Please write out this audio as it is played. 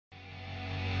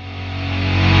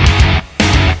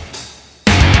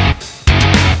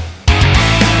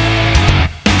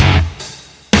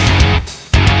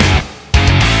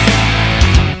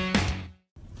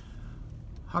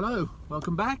Hello,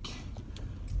 welcome back.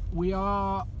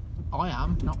 I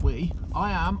am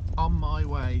on my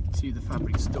way to the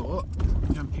fabric store.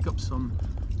 I'm going to pick up some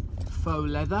faux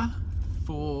leather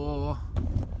for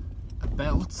a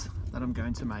belt that I'm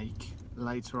going to make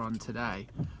later on today.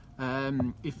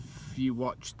 If you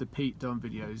watched the Pete Dunn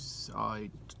videos, I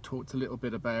talked a little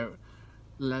bit about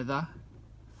leather,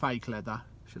 fake leather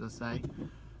should I say,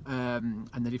 and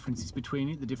the differences between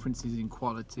it, the differences in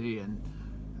quality and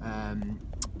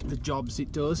the jobs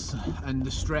it does and the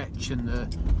stretch and the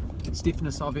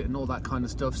stiffness of it and all that kind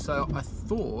of stuff. So I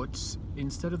thought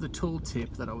instead of the tool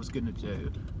tip that I was going to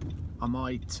do, I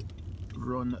might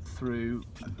run through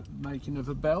making of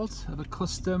a belt, of a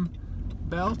custom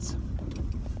belt.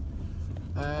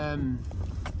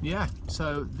 Yeah,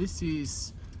 so this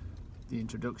is the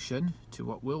introduction to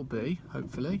what will be,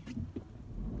 hopefully,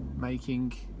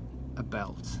 making a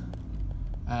belt.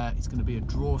 It's going to be a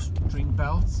drawstring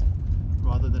belt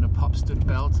rather than a pop stud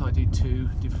belt. I do two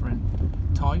different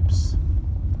types,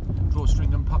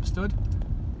 drawstring and pop stud.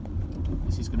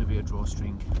 This is going to be a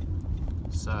drawstring,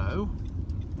 so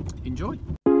enjoy.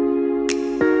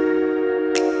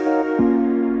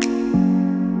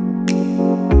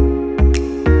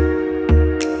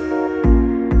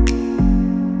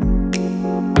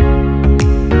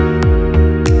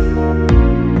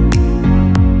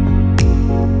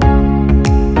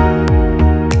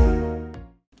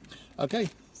 Okay,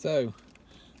 so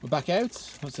we're back out.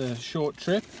 It was a short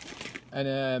trip,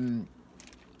 and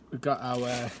we've got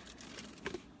our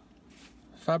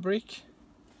fabric,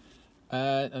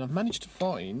 and I've managed to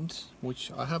find, which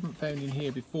I haven't found in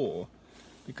here before,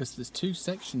 because there's two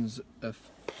sections of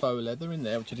faux leather in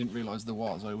there, which I didn't realise there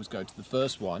was. I always go to the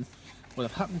first one. What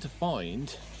I've happened to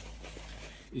find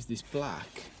is this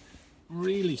black,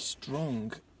 really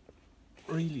strong,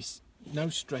 really no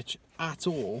stretch at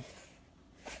all,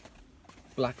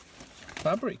 black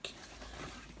fabric,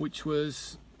 which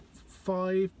was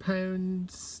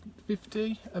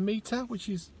 £5.50 a metre, which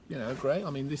is, you know, great. I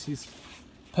mean, this is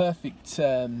perfect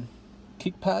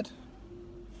kick pad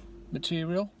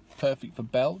material, perfect for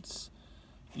belts.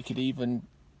 You could even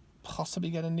possibly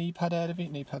get a knee pad out of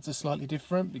it. Knee pads are slightly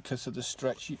different because of the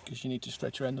stretch, because you need to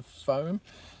stretch around the foam.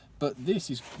 But this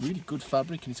is really good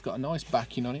fabric, and it's got a nice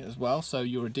backing on it as well. So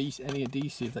your any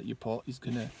adhesive that you put is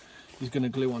gonna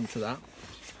glue onto that.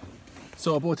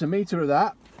 So I bought a metre of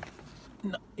that.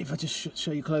 If I just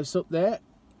show you close up there,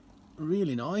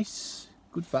 really nice,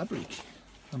 good fabric.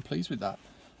 I'm pleased with that.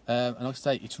 And like I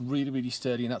say, it's really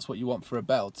sturdy, and that's what you want for a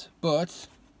belt. But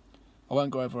I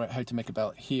won't go over how to make a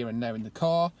belt here and now in the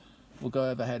car. We'll go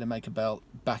over how to make a belt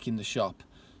back in the shop.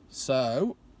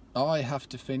 So I have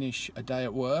to finish a day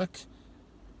at work,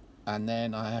 and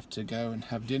then I have to go and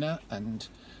have dinner, and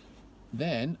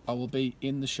then I will be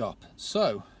in the shop.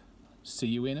 So see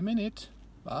you in a minute.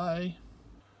 Bye.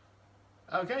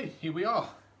 Okay, here we are.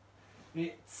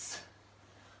 It's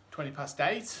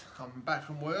 8:20. I'm back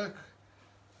from work.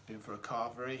 I've been for a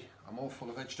carvery. I'm all full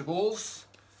of vegetables.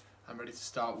 I'm ready to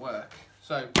start work.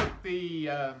 So took the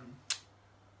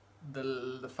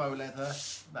faux leather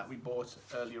that we bought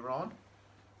earlier on,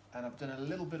 and I've done a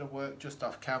little bit of work just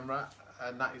off camera,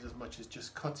 and that is as much as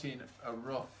just cutting a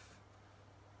rough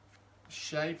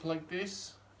shape like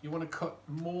this. You want to cut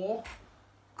more,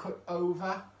 cut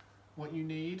over what you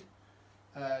need.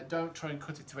 Don't try and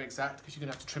cut it to exact, because you're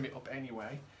going to have to trim it up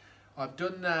anyway. I've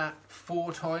done that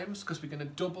 4 times because we're going to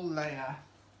double layer.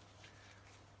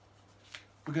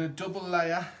 We're going to double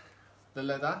layer the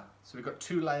leather, so we've got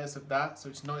 2 layers of that, so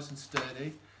it's nice and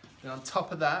sturdy. Then on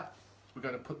top of that, we're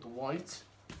going to put the white.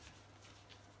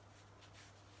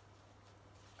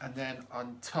 And then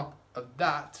on top of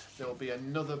that, there will be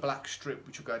another black strip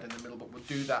which will go down the middle, but we'll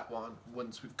do that one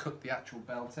once we've cut the actual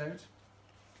belt out.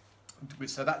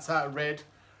 So that's our red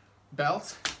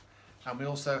belt, and we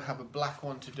also have a black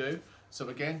one to do. So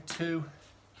again, 2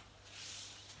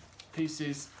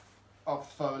 pieces of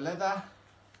faux leather,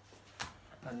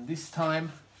 and this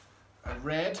time a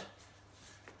red.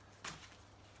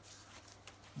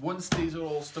 Once these are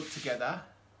all stuck together,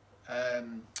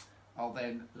 I'll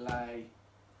then lay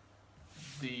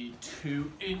the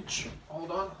 2-inch,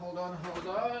 hold on.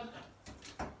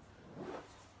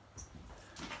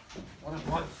 One of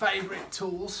my favourite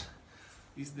tools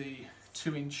is the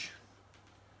 2-inch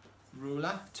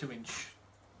ruler, 2-inch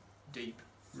deep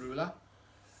ruler,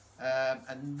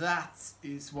 and that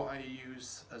is what I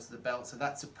use as the belt. So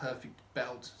that's a perfect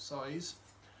belt size.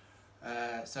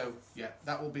 So yeah,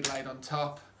 that will be laid on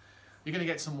top. You're going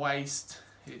to get some waste.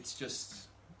 It's just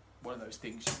one of those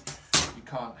things, you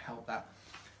can't help that.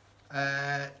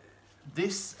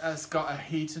 This has got a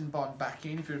heat and bond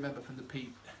backing, if you remember from the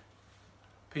Pete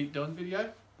Pete Dunne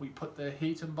video. We put the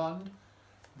heat and bond.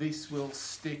 This will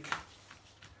stick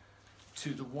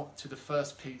to the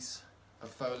first piece of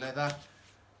faux leather,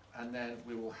 and then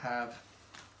we will have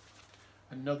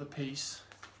another piece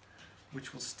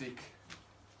which will stick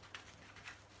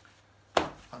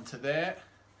onto there.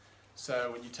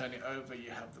 So when you turn it over,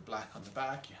 you have the black on the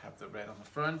back, you have the red on the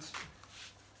front.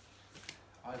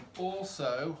 I've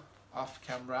also, off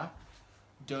camera,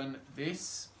 done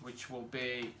this, which will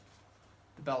be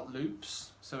the belt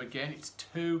loops. So again, it's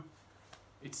two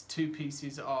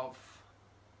pieces of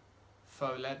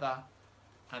faux leather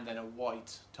and then a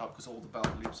white top, because all the belt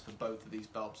loops for both of these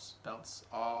belts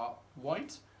are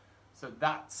white. So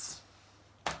that's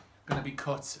going to be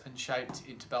cut and shaped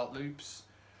into belt loops.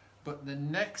 But the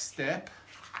next step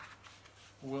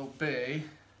will be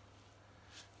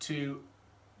to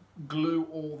glue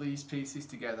all these pieces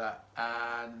together,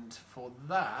 and for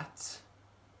that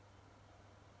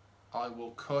I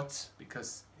will cut,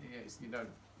 because it's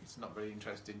not very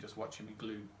interesting just watching me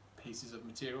glue pieces of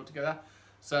material together.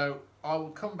 So I will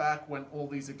come back when all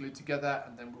these are glued together,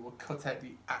 and then we will cut out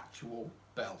the actual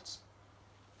belt.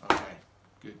 Okay,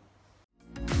 good.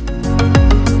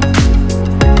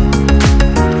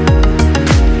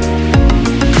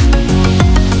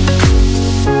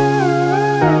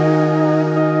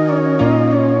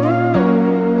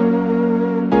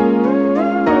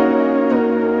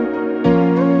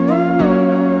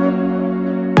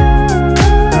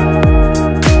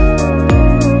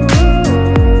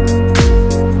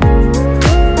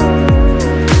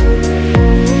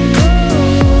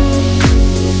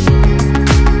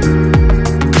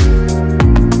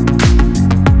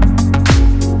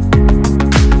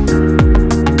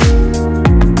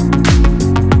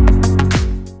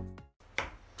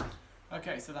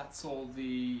 Okay, so that's all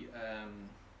the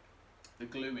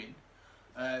gluing.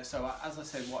 So as I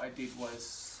said, what I did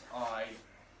was I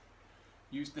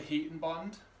used the heat and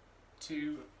bond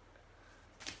to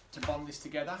bond this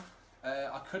together.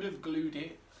 I could have glued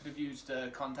it, could have used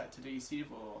a contact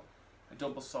adhesive or a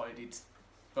double-sided,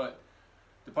 but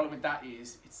the problem with that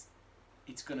is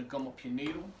it's going to gum up your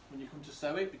needle when you come to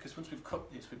sew it, because once we've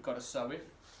cut this, we've got to sew it,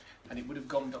 and it would have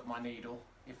gummed up my needle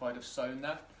if I'd have sewn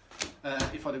that.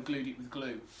 If I'd have glued it with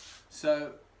glue.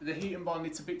 So the heat and bond,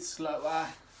 it's a bit slower,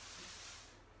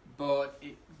 but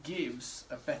it gives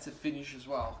a better finish as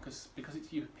well, because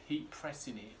it's you heat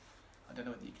pressing it. I don't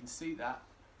know whether you can see that,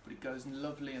 but it goes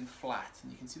lovely and flat,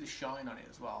 and you can see the shine on it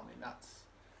as well. I mean, that's,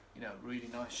 really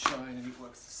nice shine, and it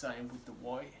works the same with the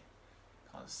white.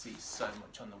 Can't see so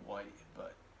much on the white,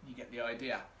 but you get the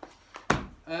idea.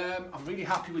 I'm really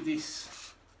happy with this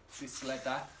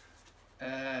leather.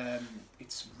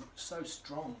 It's so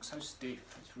strong, so stiff.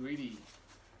 It's really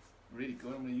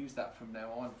good. I'm going to use that from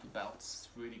now on for belts. It's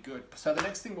really good. So the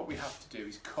next thing what we have to do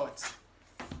is cut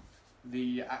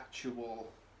the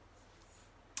actual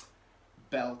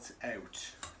belt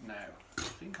out now. I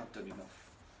think I've done enough.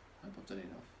 I hope I've done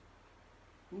enough.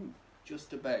 Ooh,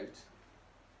 just about.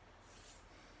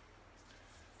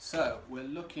 So we're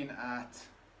looking at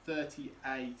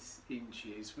 38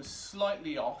 inches. We're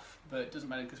slightly off, but it doesn't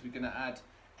matter because we're going to add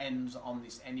ends on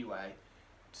this anyway,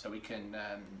 so we can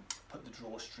put the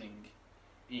drawstring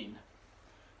in.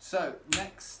 So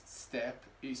next step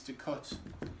is to cut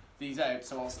these out.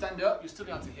 So I'll stand up. You'll still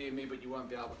be able to hear me, but you won't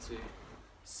be able to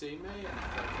see me. And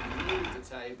if I can move the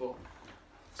table.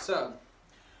 So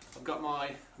I've got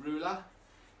my ruler.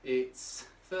 It's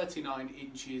 39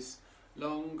 inches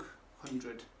long,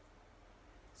 100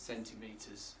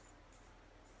 centimeters,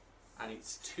 and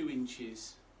it's 2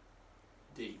 inches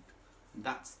deep, and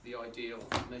that's the ideal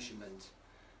measurement.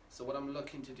 So what I'm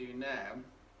looking to do now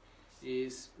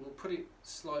is we'll put it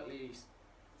slightly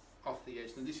off the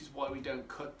edge. Now this is why we don't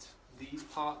cut these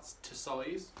parts to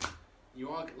size. You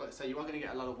are, like I say, you are going to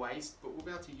get a lot of waste, but we'll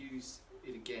be able to use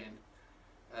it again,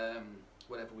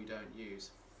 whatever we don't use.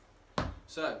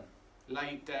 So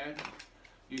lay it down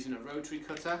using a rotary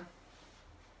cutter.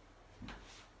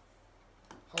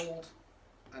 Hold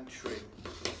and trim.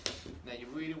 Now you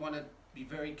really want to be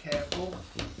very careful.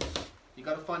 You've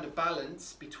got to find a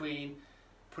balance between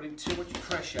putting too much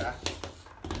pressure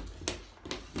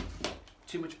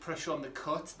on the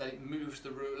cut that it moves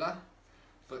the ruler,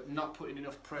 but not putting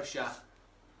enough pressure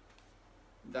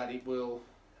that it won't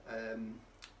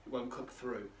cut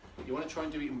through. You want to try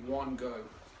and do it in one go.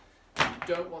 You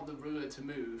don't want the ruler to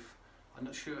move. I'm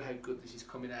not sure how good this is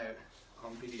coming out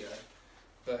on video,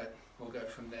 but we'll go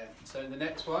from there. So in the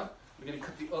next one, we're going to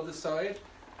cut the other side.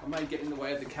 I may get in the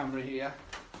way of the camera here,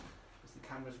 because the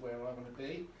camera's where I want to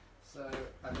be. So,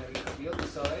 and then we cut the other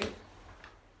side,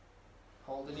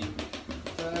 holding it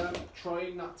firm,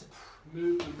 trying not to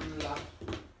move the ruler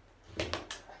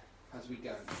as we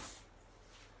go.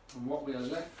 And what we are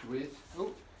left with,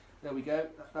 oh, there we go,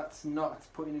 that's not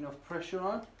putting enough pressure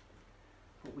on,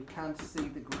 but we can see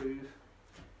the groove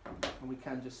and we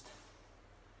can just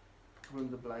run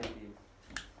the blade in.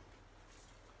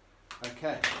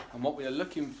 Okay, and what we are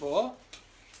looking for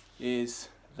is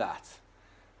that,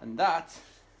 and that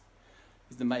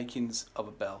is the makings of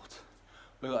a belt.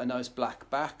 We've got a nice black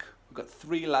back, we've got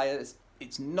 3 layers,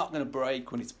 it's not going to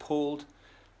break when it's pulled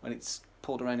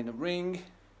around in a ring.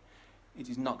 It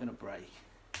is not going to break.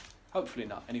 Hopefully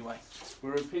not, anyway.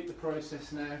 We'll repeat the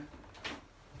process now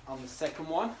on the second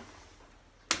one.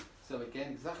 So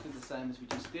again, exactly the same as we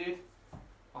just did.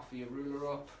 Offer your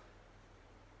ruler up.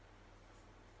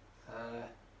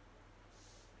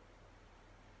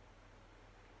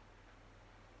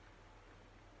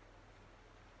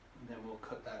 And then we'll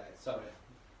cut that out. Sorry,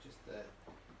 just trying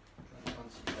to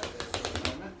concentrate there for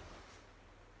a moment.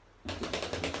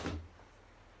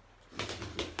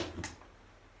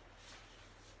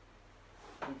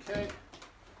 Okay,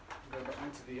 go back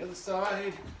onto the other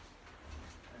side,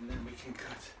 and then we can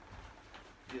cut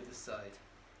the other side.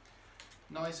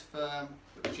 Nice firm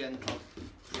but gentle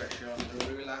pressure on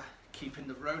the ruler, keeping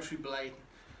the rotary blade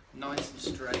nice and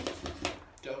straight.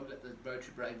 Don't let the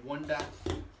rotary blade wander.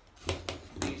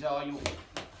 These are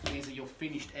your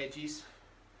finished edges,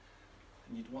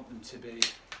 and you'd want them to be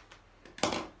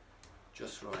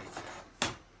just right.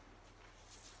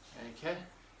 Okay,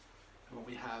 and what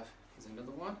we have is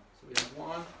another one. So we have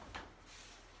 1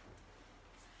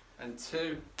 and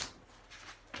 2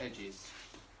 edges.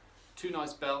 2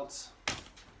 nice belts,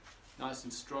 nice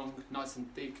and strong, nice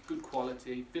and thick, good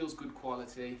quality, feels good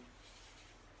quality.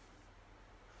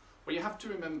 What you have to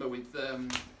remember with can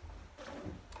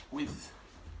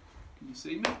you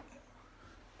see me?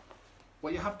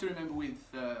 What you have to remember with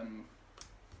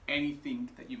anything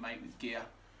that you make with gear,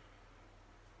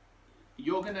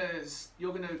 you're gonna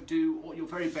do your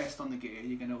very best on the gear.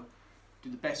 You're gonna do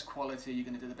the best quality. You're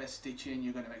gonna do the best stitching.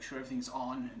 You're gonna make sure everything's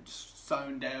on and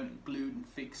sewn down and glued and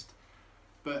fixed.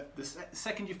 But the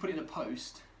second you've put in a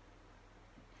post,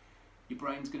 your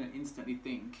brain's gonna instantly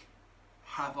think,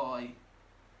 have I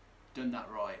done that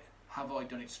right? Have I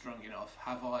done it strong enough?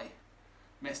 Have I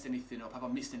messed anything up? Have I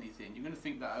missed anything? You're gonna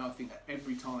think that, and I think that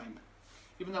every time.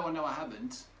 Even though I know I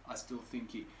haven't, I still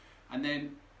think it. And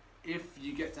then if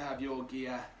you get to have your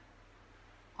gear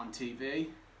on TV,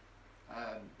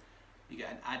 you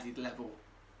get an added level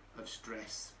of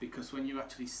stress, because when you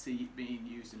actually see it being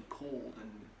used and pulled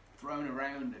and thrown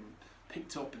around and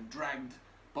picked up and dragged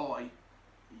by,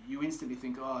 you instantly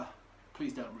think, oh,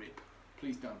 please don't rip,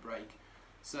 please don't break.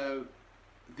 So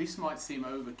this might seem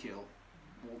overkill,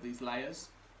 all these layers,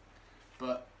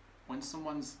 but when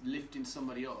someone's lifting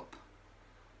somebody up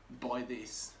by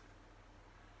this,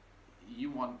 you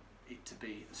want it to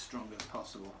be as strong as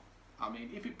possible. I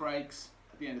mean, if it breaks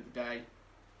at the end of the day,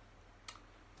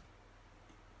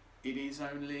 it is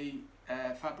only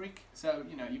fabric, so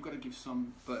you know you've got to give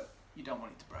some, but you don't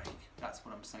want it to break. That's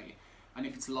what I'm saying. And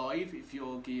if it's live, if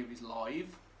your gear is live,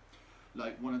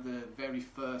 like one of the very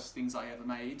first things I ever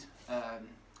made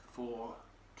for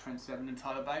Trent 7 and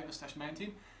Tyler Bay Mustache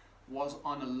Mountain was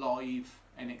on a live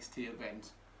NXT event,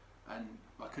 and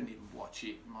I couldn't even watch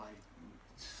it.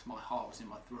 My heart was in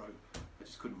my throat. I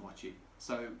just couldn't watch it.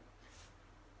 So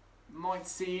might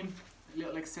seem a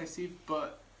little excessive,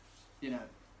 but you know,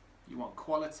 you want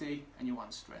quality and you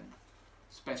want strength,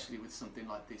 especially with something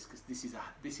like this, because this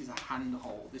is a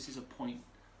handhold. This is a point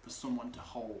for someone to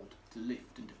hold, to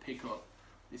lift and to pick up.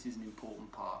 This is an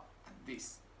important part, and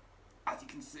this, as you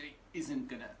can see, isn't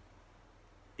gonna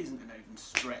even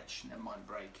stretch, never mind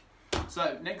break.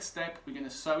 So next step, we're gonna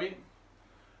sew it.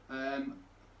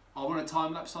 I'll run a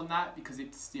time lapse on that because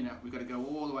it's, you know, we've got to go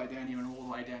all the way down here and all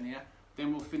the way down here.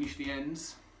 Then we'll finish the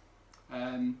ends,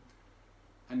 and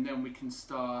then we can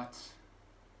start.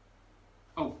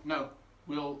 Oh no,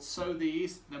 we'll sew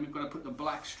these. Then we've got to put the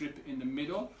black strip in the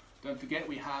middle. Don't forget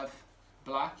we have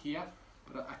black here,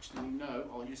 but actually no,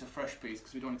 I'll use a fresh piece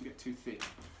because we don't want it to get too thick.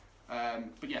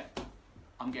 But yeah,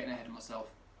 I'm getting ahead of myself.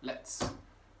 Let's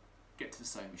get to the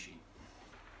sewing machine.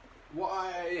 What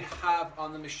I have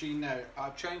on the machine now,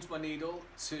 I've changed my needle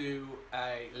to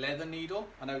a leather needle.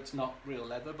 I know it's not real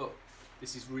leather, but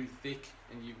this is really thick,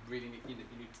 and you really need,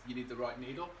 you need the right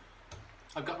needle.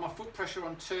 I've got my foot pressure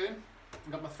on 2.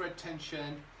 I've got my thread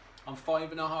tension on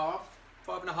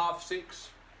 5.5, 6.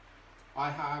 I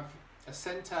have a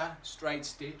center straight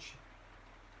stitch.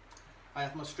 I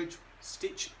have my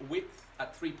stitch width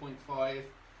at 3.5,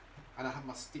 and I have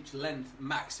my stitch length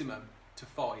maximum to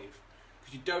 5.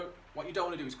 because what you don't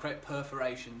want to do is create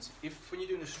perforations. If when you're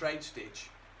doing a straight stitch,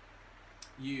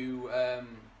 you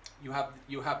have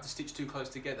the stitch too close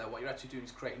together, what you're actually doing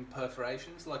is creating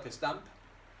perforations like a stamp,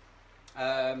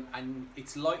 and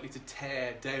it's likely to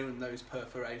tear down those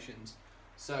perforations.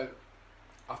 So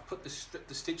I've put the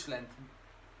stitch length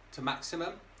to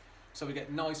maximum, so we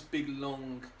get nice big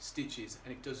long stitches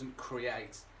and it doesn't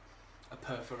create a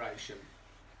perforation.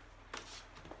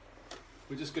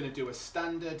 We're just going to do a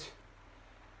standard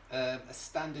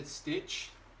stitch.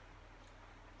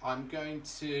 I'm going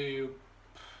to,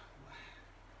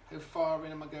 how far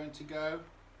in am I going to go?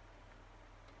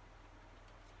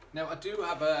 Now I do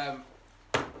have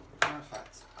in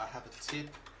fact I have a tip.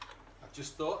 I've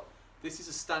just thought this is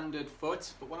a standard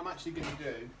foot, but what I'm actually going to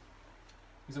do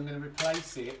is I'm going to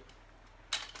replace it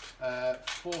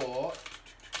for,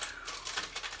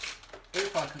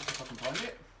 if I can find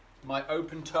it, my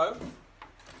open toe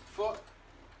foot.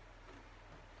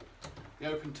 The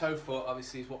open toe foot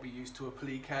obviously is what we use to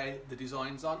applique the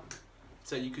designs on.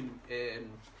 So you can, it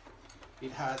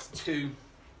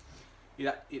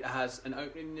has an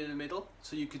opening in the middle,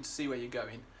 so you can see where you're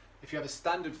going. If you have a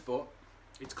standard foot,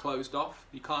 it's closed off.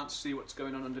 You can't see what's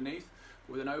going on underneath.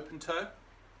 But with an open toe,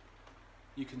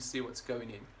 you can see what's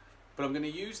going in. But I'm going to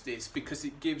use this because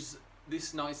it gives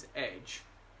this nice edge.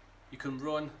 You can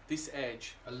run this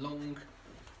edge along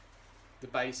the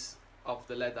base of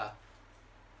the leather.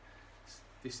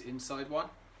 This inside one.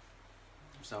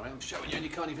 I'm sorry, I'm showing you and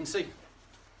you can't even see.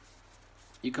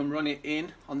 You can run it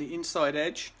in on the inside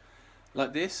edge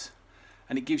like this,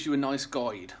 and it gives you a nice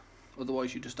guide.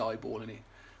 Otherwise you're just eyeballing it.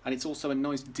 And it's also a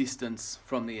nice distance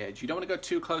from the edge. You don't want to go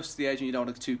too close to the edge and you don't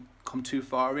want to come too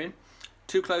far in.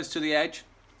 Too close to the edge,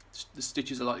 the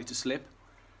stitches are likely to slip.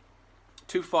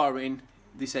 Too far in,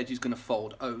 this edge is going to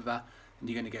fold over and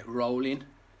you're going to get rolling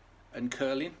and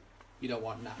curling. You don't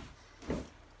want that.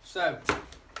 So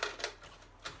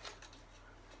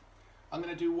I'm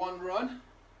going to do one run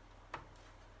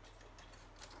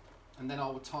and then I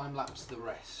will time lapse the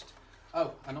rest.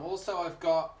 Oh, and also I've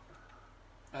got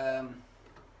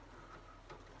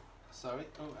sorry,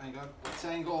 oh hang on, we're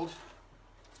tangled.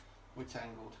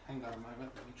 Hang on a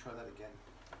moment, let me try that again.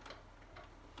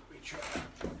 Retry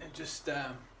that. And just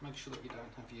make sure that you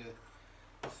don't have your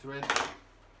thread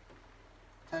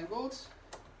tangled.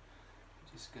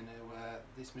 Just going to,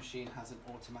 this machine has an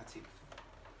automatic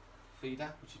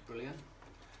feeder, which is brilliant.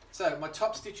 So my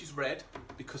top stitch is red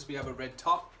because we have a red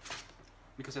top.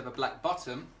 Because I have a black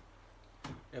bottom,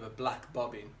 we have a black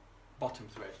bobbin bottom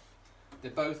thread.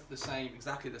 They're both the same,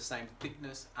 exactly the same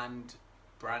thickness and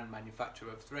brand manufacturer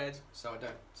of thread, so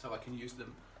I can use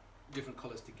them different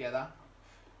colours together.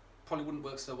 Probably wouldn't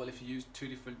work so well if you used two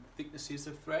different thicknesses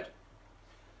of thread.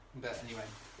 But anyway,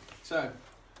 so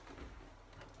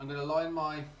I'm going to line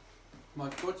my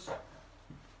foot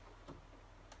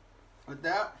with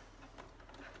that,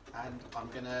 and I'm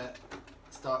going to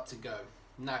start to go.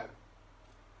 Now,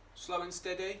 slow and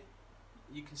steady.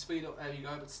 You can speed up, there you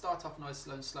go, but start off nice,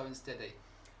 slow and steady.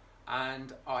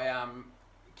 And I am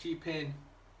keeping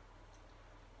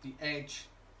the edge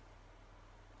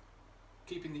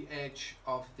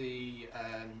of the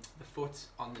foot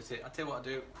on the tip. I'll tell you what I'll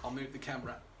do, I'll move the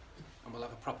camera and we'll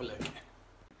have a proper look.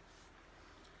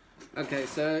 Okay,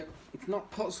 so it's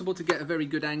not possible to get a very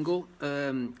good angle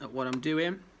at what I'm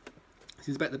doing. This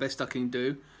is about the best I can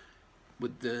do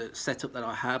with the setup that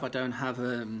I have. I don't have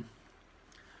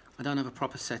a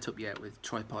proper setup yet with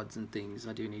tripods and things.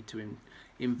 I do need to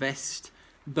invest,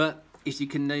 but as you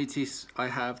can notice, I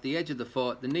have the edge of the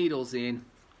foot, the needle's in,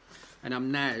 and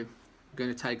I'm now going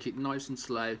to take it nice and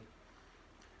slow,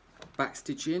 back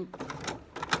stitching.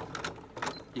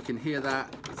 You can hear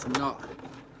that, it's not.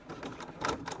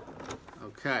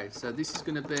 Okay, so this is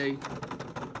going to be,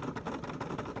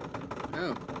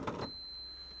 oh,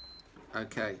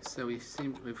 okay, so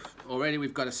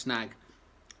we've got a snag.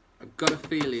 I've got a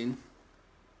feeling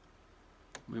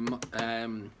we might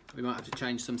have to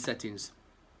change some settings.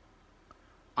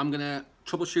 I'm going to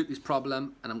troubleshoot this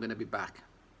problem and I'm going to be back.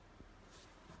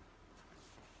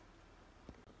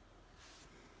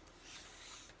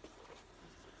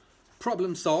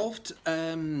 Problem solved.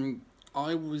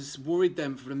 I was worried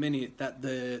then for a minute that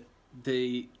the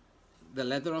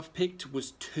leather I've picked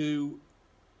was too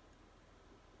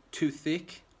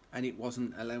thick and it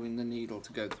wasn't allowing the needle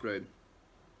to go through.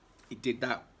 It did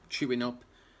that chewing up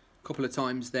a couple of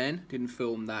times then. Didn't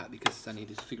film that because I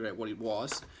needed to figure out what it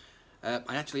was.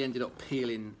 I actually ended up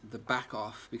peeling the back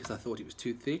off because I thought it was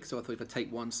too thick, so I thought if I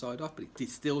take one side off, but it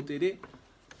still did it.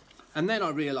 And then I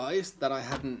realised that I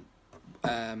hadn't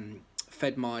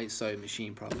fed my sewing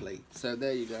machine properly. So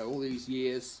there you go, all these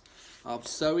years of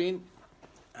sewing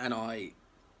and I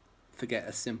forget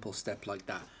a simple step like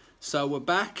that. So we're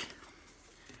back.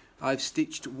 I've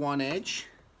stitched one edge,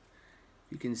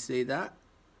 you can see that,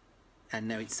 and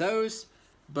now it sews,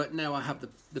 but now I have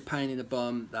the pain in the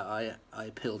bum that I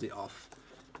peeled it off.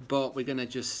 But we're gonna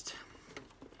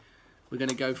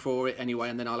go for it anyway,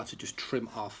 and then I'll have to just trim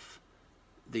off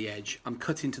the edge. I'm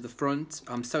cutting to the front,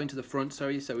 I'm sewing to the front,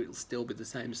 sorry, so it'll still be the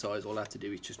same size. All I have to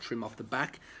do is just trim off the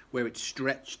back where it's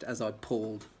stretched as I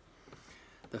pulled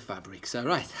the fabric. So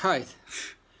right,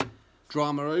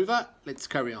 drama over, let's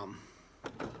carry on.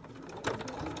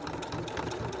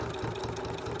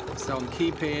 So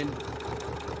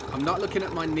I'm not looking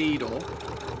at my needle.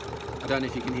 I don't know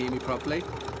if you can hear me properly.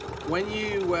 When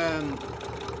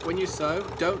you sew,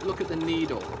 don't look at the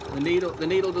needle. The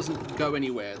needle doesn't go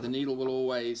anywhere. The needle will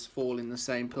always fall in the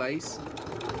same place.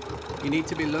 You need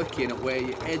to be looking at where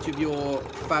the edge of your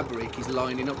fabric is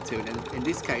lining up to. And in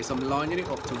this case, I'm lining it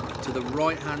up to the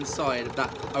right hand side of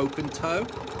that open toe.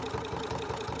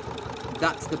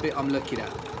 That's the bit I'm looking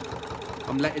at.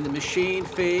 I'm letting the machine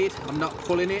feed. I'm not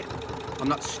pulling it. I'm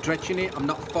not stretching it. I'm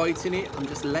not fighting it. I'm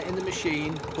just letting the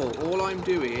machine pull. All I'm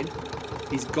doing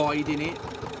is guiding it.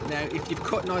 Now, if you've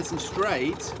cut nice and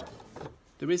straight,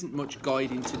 there isn't much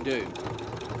guiding to do.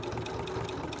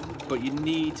 But you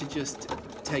need to just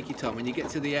take your time. When you get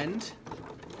to the end,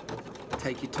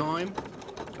 take your time,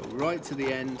 go right to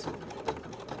the end,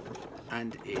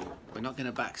 and we're not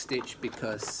going to backstitch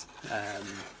because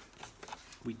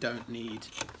we don't need,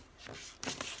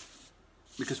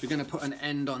 because we're going to put an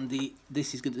end on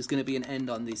there's going to be an end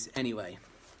on this anyway.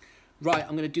 Right,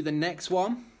 I'm going to do the next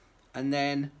one, and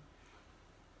then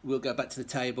we'll go back to the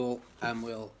table and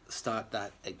we'll start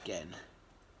that again.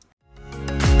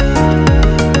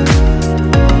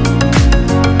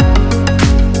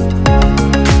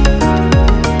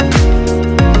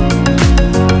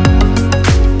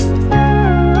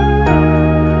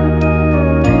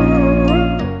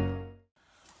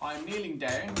 I'm kneeling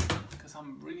down because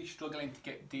I'm really struggling to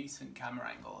get decent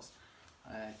camera angles.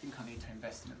 I think I need to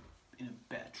invest in a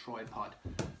better tripod.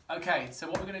 Okay, so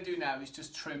what we're going to do now is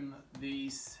just trim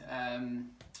these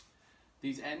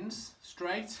ends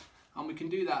straight, and we can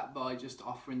do that by just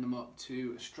offering them up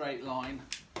to a straight line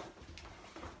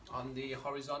on the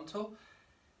horizontal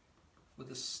with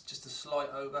just a slight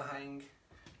overhang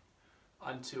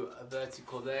onto a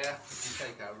vertical there. We can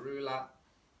take our ruler,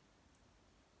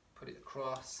 put it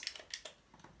across,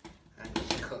 and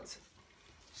cut.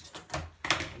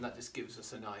 And that just gives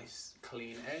us a nice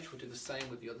clean edge. We'll do the same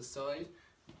with the other side.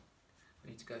 We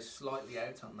need to go slightly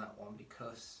out on that one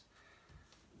because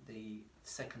the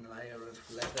second layer of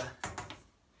leather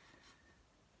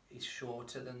is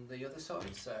shorter than the other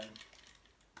side. So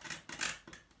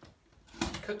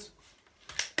cut.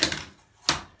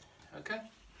 Okay,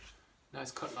 nice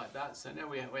cut like that. So now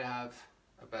we have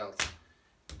a belt.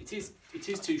 It is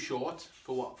too short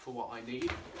for what I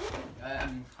need.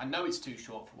 I know it's too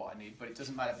short for what I need, but it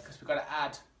doesn't matter because we've got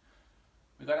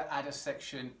to add a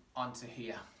section onto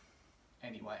here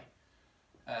anyway,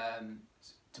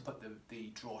 to put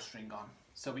the drawstring on,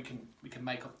 so we can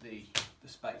make up the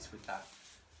space with that.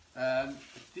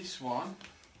 This one,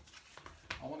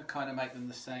 I want to kind of make them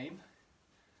the same,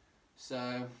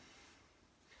 so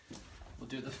we'll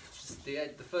do the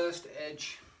first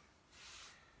edge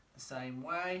the same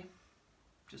way,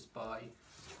 just by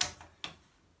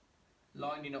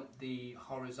lining up the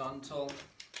horizontal,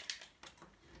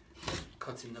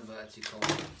 cutting the vertical,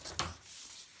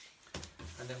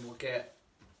 and then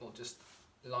we'll just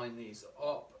line these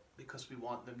up because we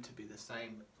want them to be the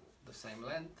same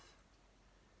length.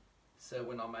 So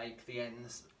when I make the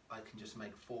ends, I can just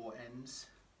make 4 ends.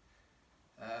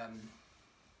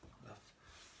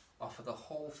 Offer the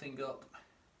whole thing up,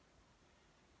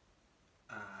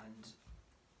 and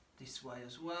this way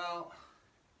as well.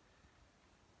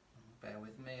 Bear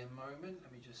with me a moment,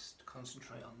 let me just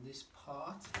concentrate on this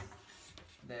part.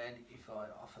 Then if I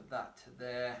offer that to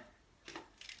there,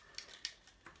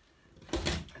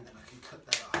 and then I can cut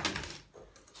that off.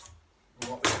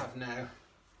 What we have now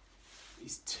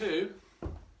is 2.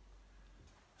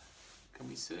 Can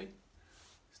we see?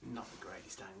 It's not the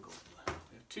greatest angle. We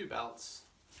have 2 belts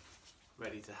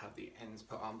ready to have the ends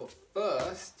put on, but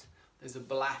first there's a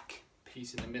black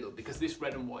piece in the middle because this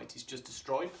red and white is just a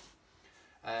stripe.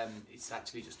 It's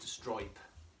actually just a stripe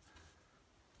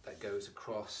that goes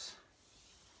across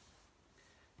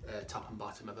top and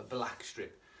bottom of a black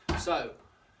strip. So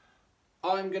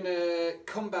I'm gonna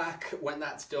come back when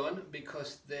that's done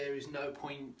because there is no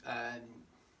point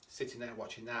sitting there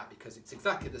watching that because it's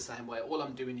exactly the same way. All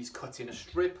I'm doing is cutting a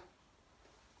strip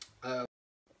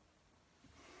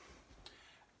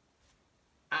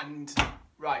and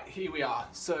Right, here we are.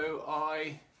 So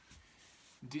I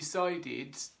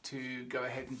decided to go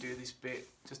ahead and do this bit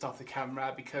just off the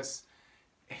camera because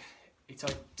it's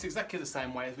exactly the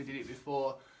same way as we did it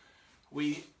before.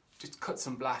 We just cut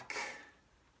some black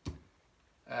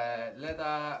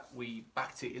leather, we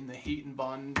backed it in the heat and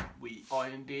bond, we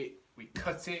ironed it, we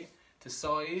cut it to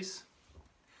size,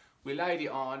 we laid it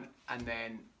on and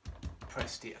then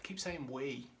pressed it. I keep saying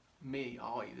we, me,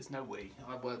 I, there's no we.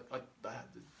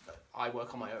 I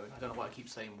work on my own. I don't know why I keep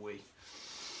saying we.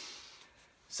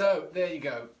 So there you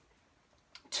go.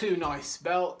 Two nice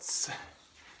belts.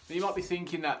 Now you might be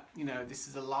thinking that, you know, this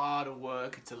is a lot of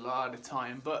work, it's a lot of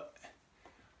time, but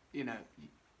you know,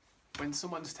 when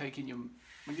someone's taking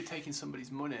when you're taking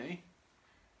somebody's money,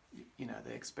 you know,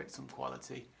 they expect some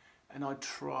quality, and I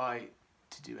try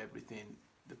to do everything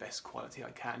the best quality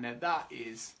I can. Now that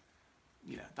is,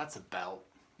 you know, that's a belt,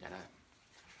 you know,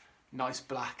 nice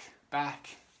black back,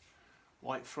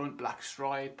 white front, black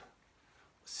stripe,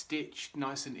 stitched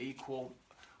nice and equal.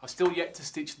 I've still yet to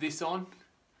stitch this on,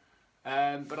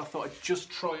 but I thought I'd just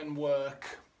try and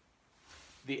work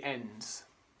the ends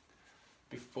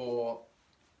before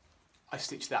I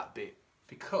stitch that bit,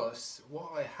 because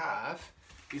what I have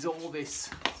is all this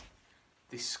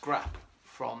scrap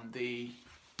from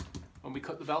when we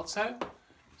cut the belts out.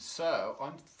 So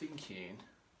I'm thinking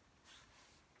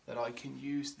that I can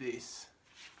use this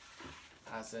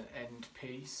as an end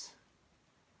piece.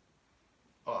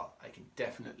 Oh, I can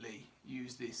definitely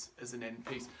use this as an end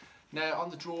piece. Now on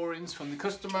the drawings from the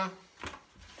customer,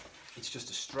 it's just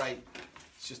a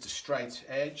straight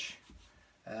edge,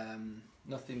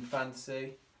 nothing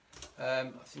fancy. I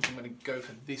think I'm going to go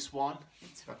for this one.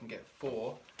 Let's see if I can get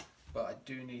 4, but I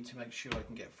do need to make sure I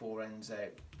can get 4 ends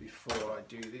out before I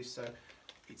do this. So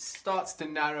it starts to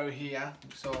narrow here,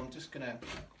 so I'm just going to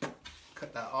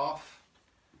cut that off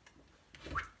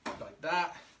like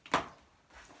that.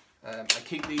 I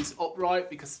keep these upright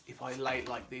because if I lay it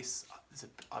like this,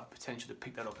 I have potential to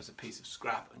pick that up as a piece of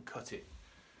scrap and cut it.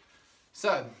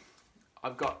 So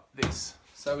I've got this.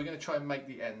 So we're going to try and make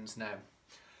the ends now.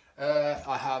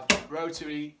 I have a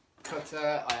rotary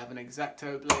cutter, I have an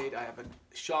X-Acto blade, I have a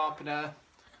sharpener,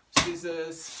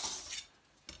 scissors,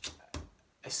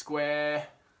 a square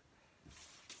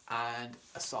and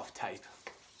a soft tape.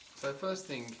 So the first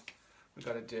thing we've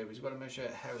got to do is we've got to measure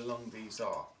how long these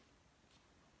are.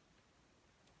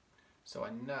 So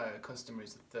I know customer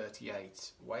is a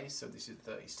 38 waist, so this is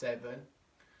 37.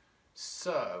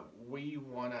 So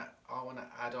I want to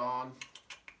add on,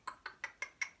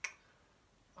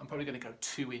 I'm probably going to go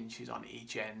 2 inches on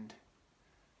each end.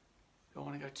 Do I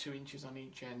want to go 2 inches on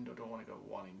each end, or do I want to go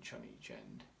 1 inch on each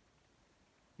end?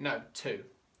 No, 2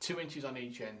 inches on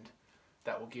each end.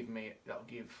 That will give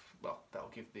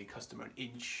the customer an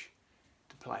inch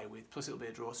to play with, plus it'll be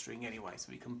a drawstring anyway,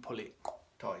 so we can pull it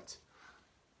tight.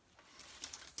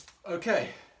 Okay,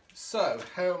 so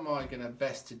how am I going to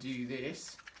best to do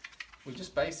this? We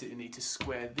just basically need to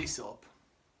square this up.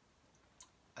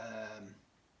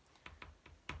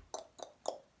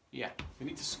 Yeah, we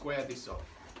need to square this up.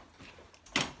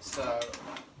 So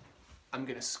I'm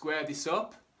going to square this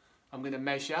up. I'm going to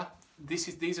measure.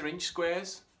 These are inch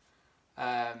squares.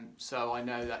 So I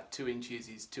know that 2 inches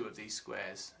is 2 of these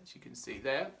squares, as you can see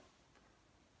there.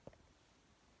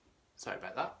 Sorry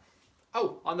about that.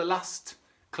 Oh, on the last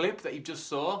clip that you just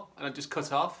saw, and I just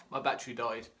cut off, my battery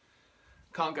died.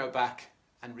 Can't go back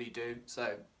and redo.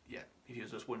 So yeah, if you were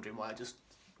just wondering why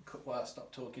I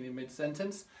stopped talking in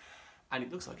mid-sentence. And it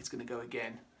looks like it's going to go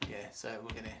again. Yeah, so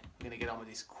we're gonna get on with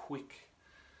this quick.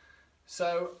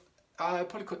 So I'll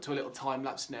probably cut to a little time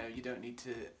lapse now. You don't need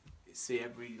to see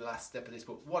every last step of this,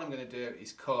 but what I'm going to do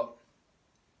is cut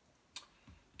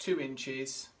 2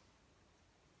 inches.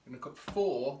 I'm going to cut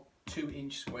 4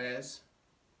 2-inch squares.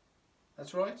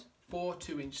 That's right, 4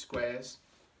 2-inch squares.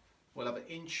 We'll have an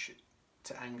inch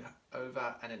to hang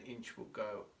over and an inch will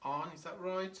go on. Is that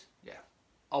right? Yeah.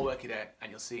 I'll work it out and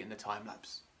you'll see it in the time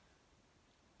lapse.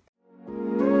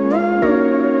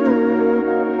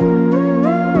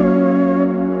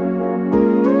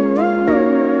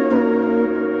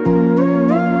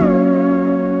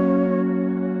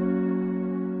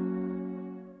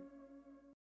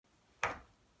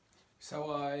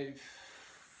 So I've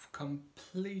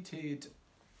completed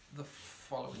the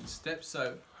following steps.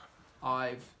 So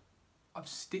I've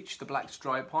stitched the black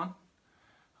stripe on.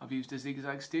 I've used a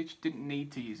zigzag stitch. Didn't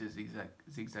need to use a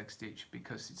zigzag stitch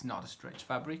because it's not a stretch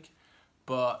fabric,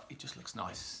 but it just looks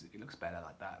nice. It looks better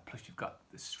like that. Plus you've got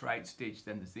the straight stitch,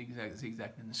 then the zigzag,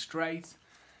 then the straight.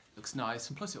 Looks nice,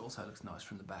 and plus it also looks nice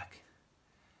from the back.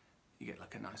 You get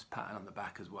like a nice pattern on the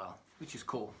back as well, which is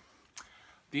cool.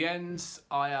 The ends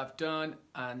I have done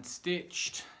and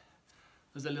stitched.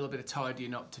 There's a little bit of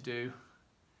tidying up to do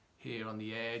here on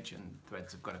the edge, and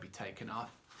threads have got to be taken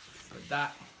off. But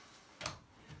that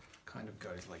kind of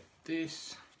goes like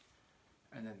this,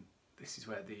 and then this is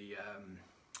where the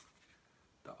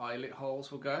eyelet holes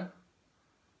will go.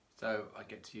 So I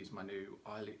get to use my new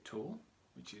Eyelet Tool,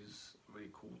 which is a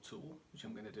really cool tool, which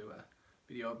I'm going to do a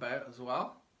video about as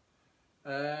well.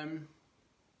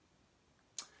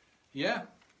 Yeah,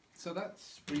 so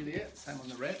that's really it. Same on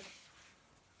the red.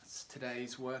 That's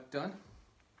today's work done.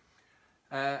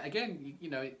 Again, you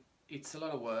know, it's a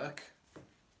lot of work.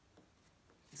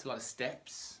 It's a lot of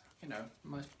steps. You know,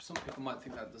 some people might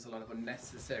think that there's a lot of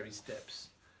unnecessary steps,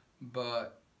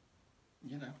 but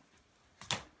you know,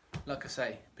 like I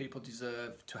say, people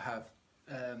deserve to have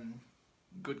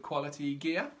good quality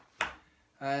gear,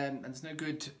 and there's no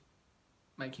good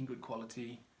making good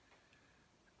quality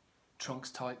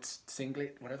trunks, tights,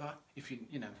 singlet, whatever, if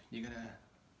you know you're gonna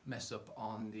mess up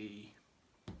on the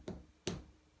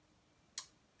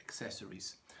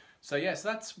accessories. So yeah, so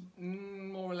that's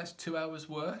more or less 2 hours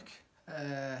work. Which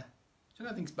I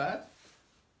don't think's bad,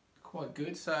 quite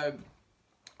good. So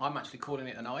I'm actually calling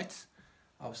it a night.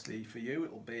 Obviously for you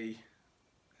it will be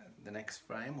the next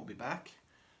frame will be back,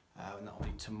 and that will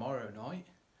be tomorrow night,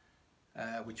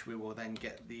 which we will then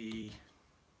get the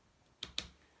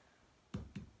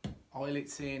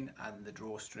eyelets in and the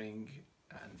drawstring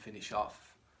and finish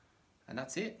off, and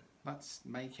that's it. That's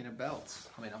making a belt.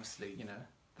 I mean, obviously, you know,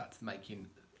 that's making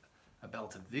a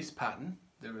belt of this pattern.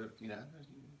 There are, you know,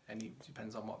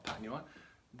 depends on what pattern you want.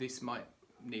 This might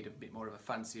need a bit more of a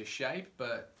fancier shape,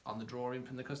 but on the drawing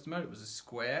from the customer it was a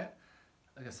square.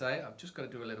 Like I say, I've just got to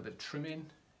do a little bit of trimming.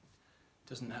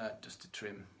 Doesn't hurt just to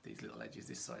trim these little edges.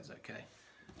 This side's okay,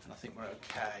 and I think we're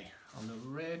okay on the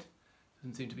red.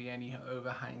 Doesn't seem to be any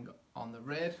overhang on the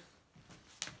red.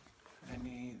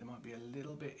 There might be a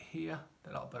little bit here,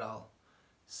 but I'll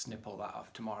snip all that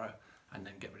off tomorrow and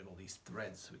then get rid of all these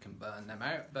threads so we can burn them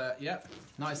out. But yeah,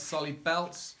 nice solid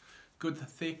belts, good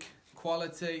thick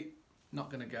quality, not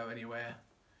going to go anywhere.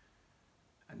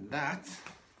 And that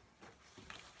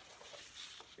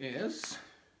is,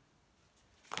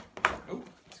 oh,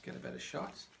 let's get a better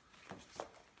shot.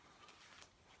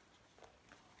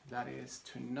 That is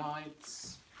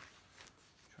tonight's,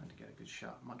 trying to get a good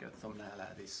shot, might get a thumbnail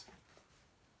out of this.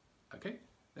 Okay,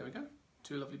 there we go,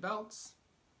 2 lovely belts,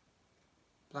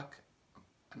 black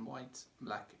and white,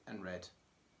 black and red.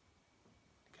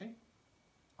 Okay,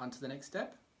 on to the next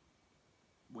step,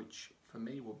 which for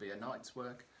me will be a night's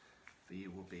work, for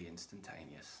you will be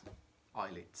instantaneous.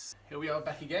 Eyelets. Here we are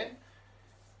back again.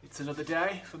 It's another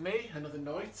day for me, another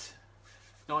night.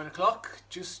 9 o'clock,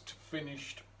 just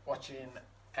finished watching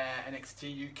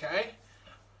NXT UK.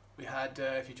 We had,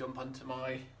 if you jump onto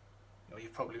my,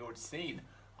 you've probably already seen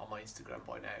on my Instagram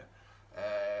by now,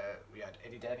 we had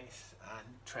Eddie Dennis and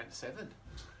Trent Seven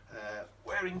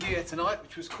wearing gear tonight,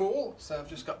 which was cool. So I've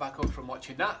just got back up from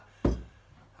watching that,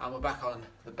 and we're back on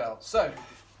the belt. So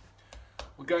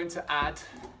we're going to add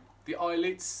the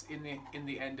eyelets in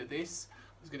the end of this.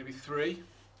 There's going to be 3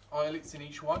 eyelets in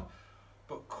each one.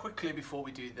 But quickly before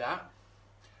we do that,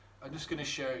 I'm just going to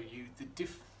show you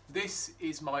this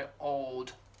is my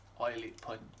old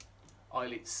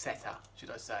eyelet setter, should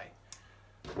I say.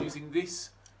 I'm using this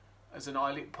as an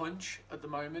eyelet punch at the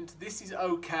moment. This is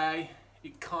okay,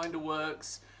 it kind of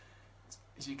works.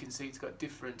 As you can see, it's got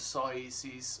different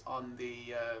sizes on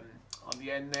the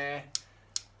end there,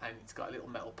 and it's got a little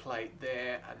metal plate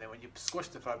there, and then when you squash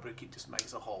the fabric it just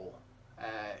makes a hole.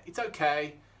 It's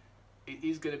okay. It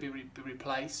is going to be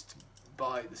replaced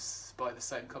by the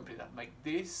same company that make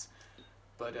this,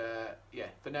 but yeah,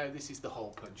 for now this is the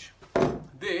hole punch.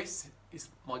 This is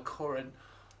my current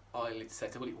eyelet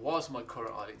setter. Well, it was my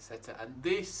current eyelet setter, and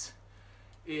this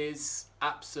is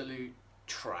absolute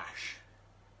trash.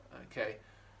 Okay,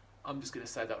 I'm just going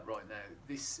to say that right now.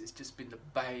 This has just been the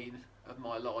bane of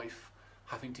my life,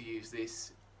 having to use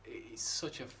this. It is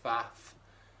such a faff.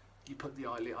 You put the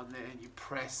eyelet on there and you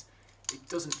press, it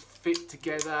doesn't fit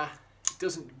together, it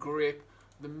doesn't grip,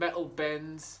 the metal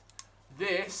bends.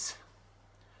 This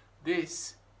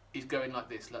is going like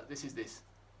this, like this is this.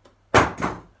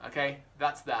 Okay,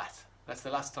 that's the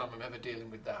last time I'm ever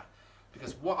dealing with that,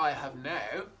 because what I have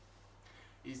now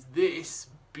is this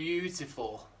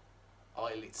beautiful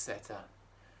eyelet setter.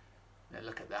 Now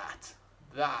look at that.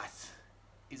 That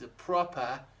is a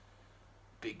proper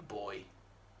big boy,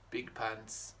 big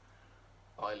pants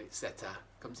eyelet setter.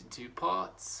 Comes in 2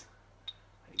 parts,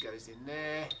 and it goes in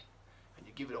there, and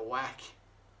you give it a whack,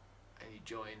 and you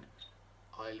join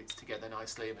eyelets together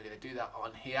nicely. And we're going to do that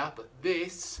on here, but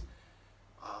this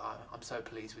I'm so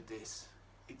pleased with this.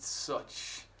 It's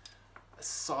such a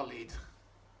solid,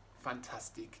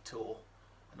 fantastic tool,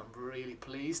 and I'm really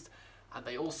pleased. And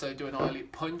they also do an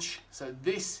eyelet punch, so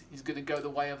this is going to go the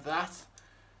way of that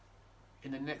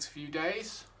in the next few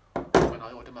days when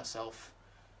I order myself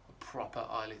a proper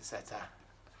eyelet setter.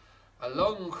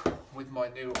 Along with my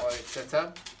new eyelet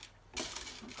setter,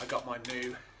 I got my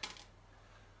new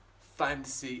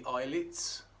fancy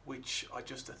eyelets, which are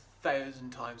just 1,000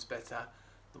 times better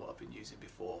than what I've been using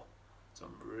before. So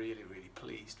I'm really, really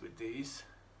pleased with these,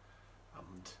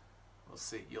 and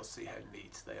you'll see how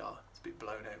neat they are. It's a bit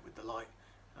blown out with the light.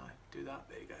 I do that,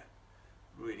 there you go.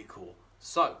 Really cool.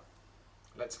 So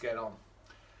let's get on.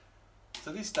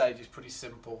 So this stage is pretty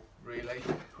simple, really.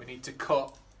 We need to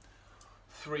cut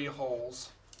 3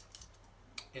 holes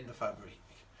in the fabric,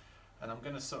 and I'm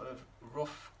going to sort of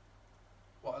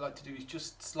what I like to do is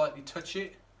just slightly touch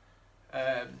it,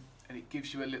 and it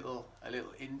gives you a little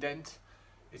indent.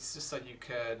 It's just so you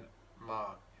can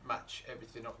match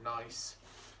everything up nice.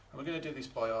 And we're going to do this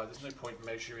by eye. There's no point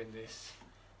measuring this,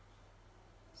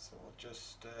 so I'll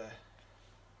just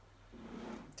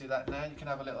do that now. You can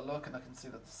have a little look, and I can see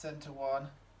that the centre one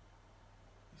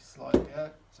is slightly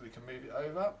out, so we can move it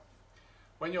over.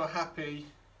 When you're happy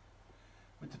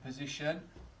with the position,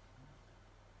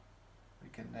 we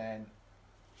can then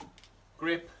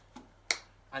grip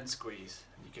and squeeze,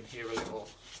 and you can hear a little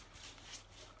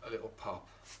pop.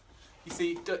 You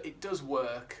see, it does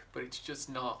work, but it's just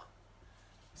not.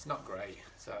 It's not great.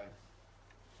 So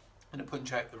I'm going to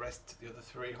punch out the other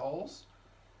 3 holes.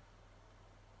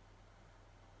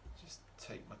 Just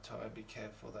take my time. Be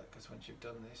careful that, because once you've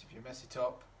done this, if you mess it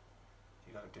up,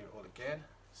 you got to do it all again.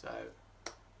 So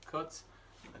cut,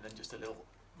 and then just a little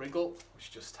wriggle,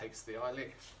 which just takes the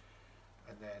eyelet,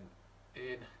 and then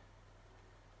in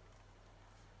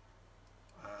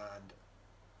and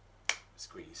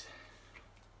squeeze.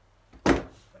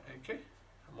 Okay,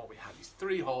 and what we have is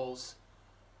 3 holes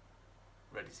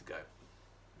ready to go.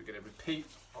 We're going to repeat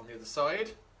on the other side,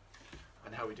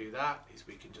 and how we do that is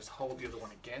we can just hold the other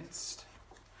one against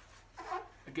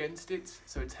it,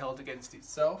 so it's held against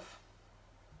itself.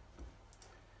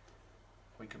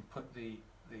 We can put the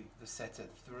setter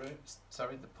through,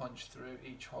 the punch through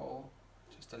each hole,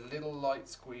 just a little light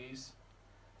squeeze,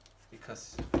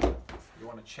 because you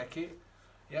want to check it.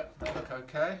 Yep, they look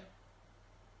okay.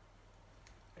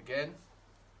 Again,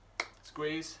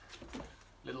 squeeze,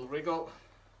 little wriggle.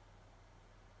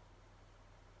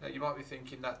 Now you might be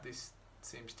thinking that this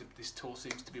tool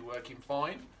seems to be working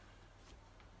fine.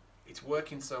 It's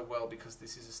working so well because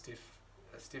this is a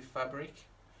stiff fabric,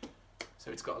 so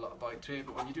it's got a lot of bite to it.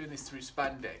 But when you're doing this through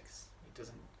spandex, it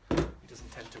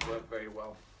doesn't tend to work very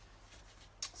well.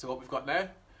 So what we've got now,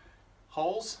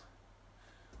 holes.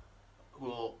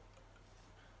 We'll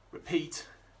repeat.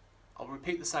 I'll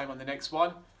repeat the same on the next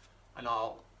one, and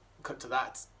I'll cut to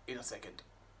that in a second.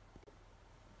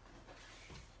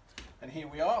 And here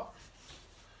we are.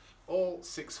 All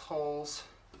 6 holes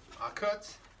are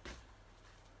cut.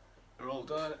 They're all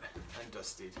done and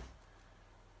dusted.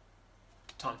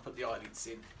 Time to put the eyelets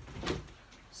in.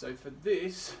 So for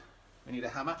this, we need a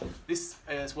hammer. This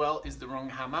as well is the wrong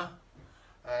hammer.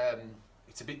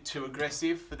 It's a bit too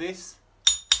aggressive for this.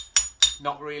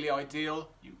 Not really ideal.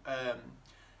 You're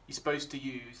supposed to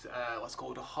use what's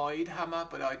called a hide hammer,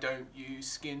 but I don't use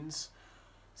skins,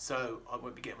 so I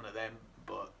won't be getting one of them.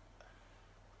 But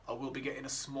I will be getting a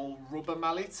small rubber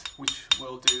mallet, which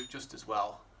will do just as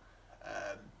well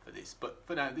for this. But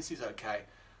for now, this is okay.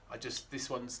 This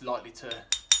one's likely to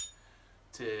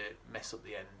mess up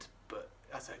the end, but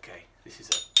that's okay. This is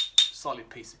a solid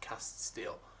piece of cast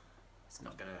steel. It's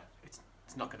not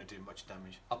gonna do much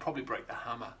damage. I'll probably break the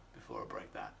hammer before I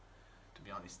break that, to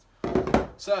be honest.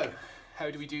 So, how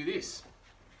do we do this?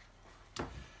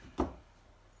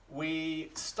 We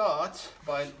start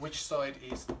by which side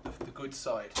is the good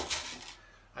side.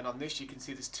 And on this you can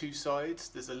see there's 2 sides.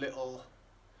 There's a little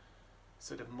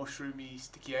sort of mushroomy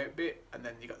sticky out bit, and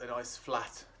then you got the nice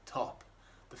flat top.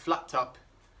 The flat top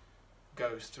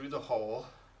goes through the hole.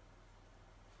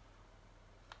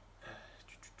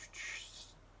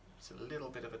 It's a little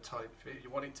bit of a tight fit. You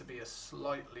want it to be a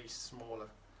slightly smaller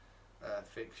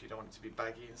fit, because you don't want it to be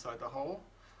baggy inside the hole.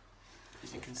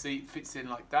 As you can see, it fits in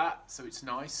like that, so it's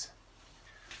nice.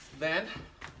 Then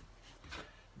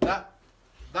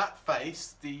that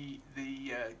face, the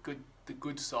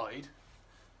good side,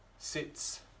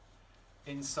 sits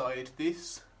inside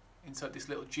this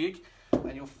little jig,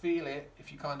 and you'll feel it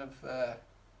if you kind of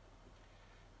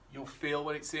you'll feel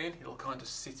when it's in. It'll kind of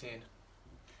sit in,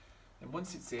 and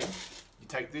once it's in, you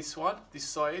take this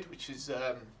side, which is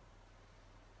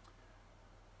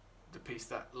the piece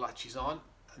that latches on,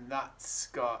 and that's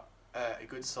got a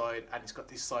good side, and it's got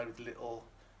this side with little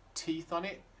teeth on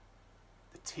it.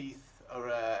 The teeth are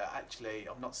actually,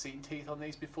 I've not seen teeth on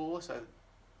these before, so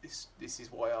this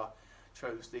is why I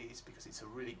chose these, because it's a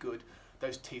really good,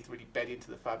 those teeth really bed into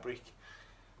the fabric.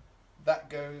 That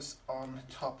goes on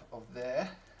top of there,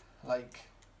 like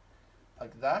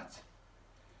that.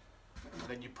 And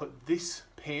then you put this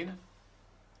pin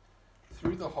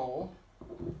through the hole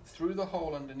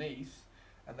underneath,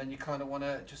 and then you kind of want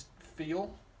to just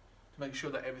feel to make sure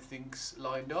that everything's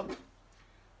lined up,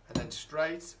 and then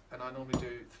straight. And I normally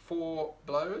do 4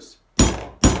 blows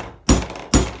like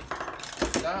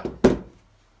that, and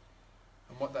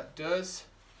what that does,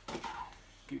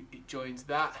 it joins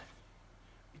that,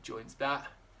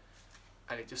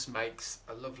 and it just makes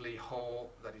a lovely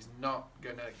hole that is not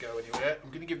going to go anywhere. I'm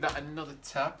going to give that another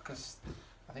tap, because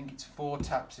I think it's 4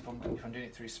 taps if I'm doing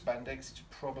it through spandex. It's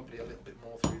probably a little bit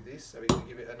more through this, so we're going to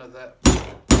give it another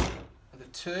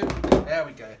 2. There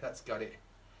we go, that's got it.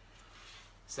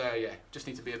 So yeah, just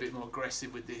need to be a bit more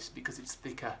aggressive with this because it's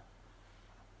thicker.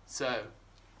 So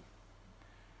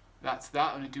that's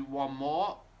that. I'm going to do 1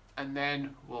 more, and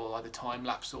then we'll either time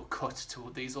lapse or cut till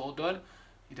these all done.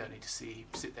 You don't need to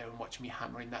sit there and watch me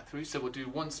hammering that through. So we'll do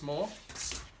once more.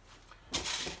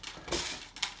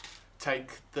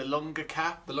 Take the longer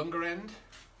cap, the longer end,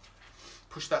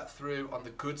 push that through on the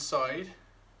good side,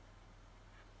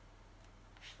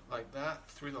 like that,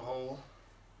 through the hole.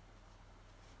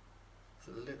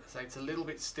 So it's a little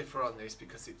bit stiffer on this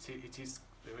because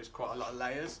there is quite a lot of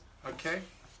layers. Okay,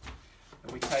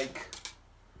 and we take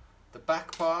the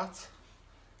back part,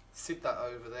 sit that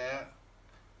over there.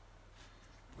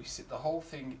 We sit the whole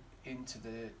thing into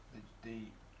the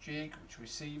jig which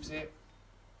receives it.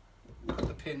 Put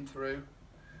the pin through.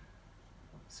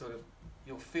 Sort of,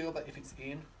 you'll feel that if it's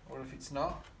in or if it's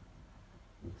not.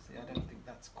 See, I don't think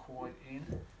that's quite in.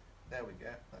 There we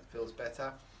go. That feels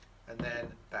better. And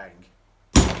then bang.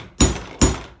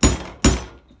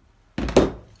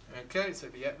 Okay, so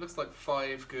yeah, it looks like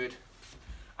 5 good.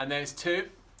 And there's 2.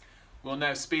 We'll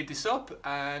now speed this up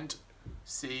and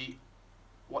see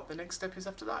what the next step is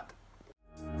after that.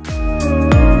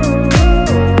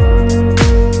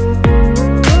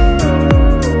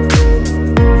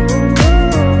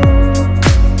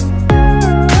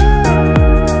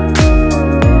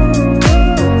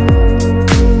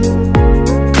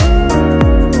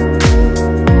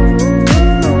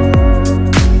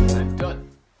 And done.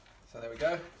 So there we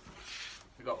go.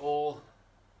 We got all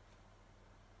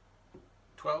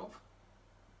 12.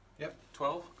 Yep,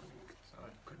 12.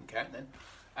 Sorry, couldn't count then.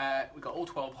 We've got all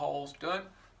 12 holes done.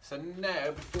 So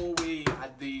now, before we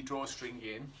add the drawstring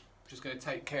in, I'm just going to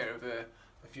take care of a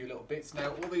few little bits. Now,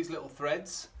 all these little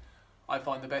threads, I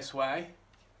find the best way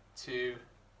to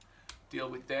deal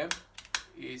with them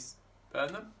is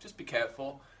burn them. Just be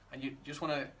careful, and you just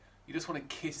want to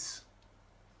kiss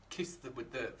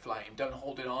with the flame. Don't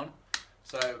hold it on.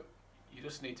 So you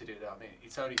just need to do that. I mean,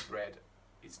 it's only thread.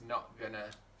 It's not gonna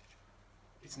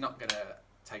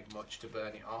take much to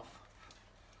burn it off.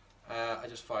 I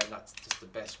just find that's just the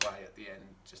best way at the end,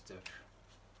 just to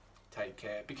take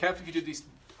care. Be careful if you do this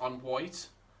on white,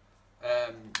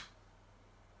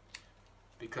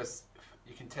 because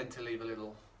you can tend to leave a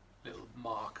little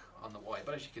mark on the white.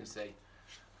 But as you can see,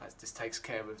 this takes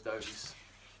care of those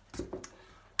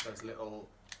little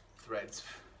threads.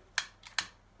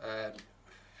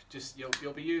 Just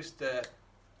you'll be used to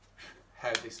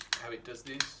how it does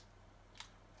this.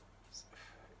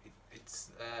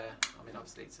 I mean,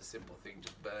 obviously it's a simple thing,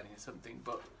 just burning something,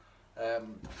 but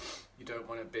you don't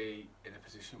want to be in a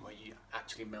position where you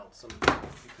actually melt something,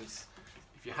 because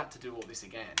if you had to do all this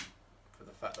again for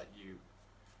the fact that you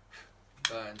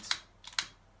burnt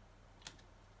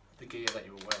the gear that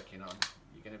you were working on,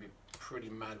 you're going to be pretty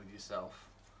mad with yourself.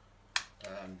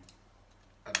 And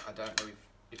I don't know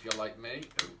if you're like me.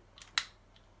 Oh.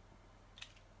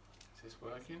 Is this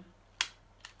working?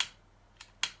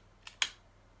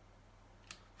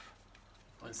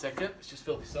 1 second, let's just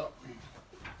fill this up.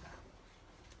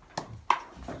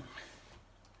 There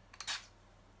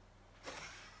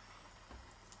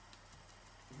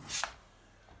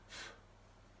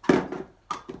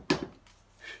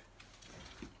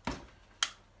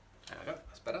we go,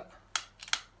 that's better.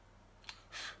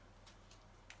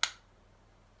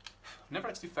 I've never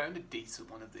actually found a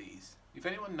decent one of these. If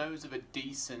anyone knows of a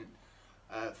decent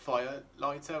fire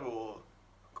lighter or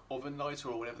oven lighter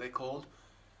or whatever they're called,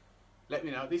 let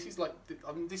me know. This is like,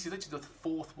 I mean, this is literally the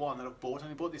 4th one that I've bought. I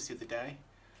only bought this the other day.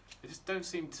 They just don't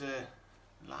seem to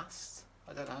last.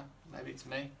 I don't know, maybe it's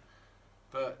me.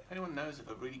 But if anyone knows of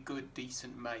a really good,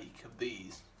 decent make of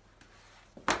these,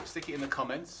 stick it in the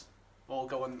comments or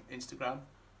go on Instagram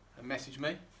and message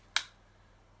me.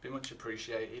 Be much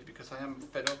appreciated, because I am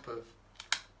fed up of,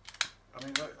 I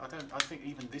mean, look, I think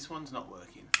even this one's not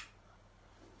working.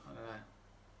 I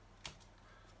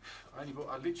don't know.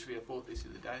 I literally bought this the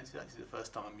other day, so this is the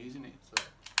first time I'm using it, so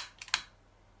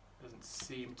it doesn't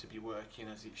seem to be working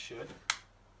as it should.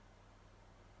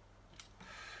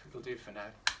 It'll do for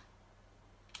now.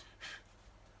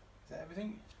 Is that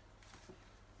everything?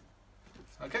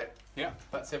 Okay, yeah,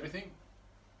 that's everything.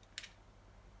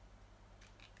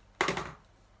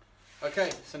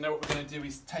 Okay, so now what we're going to do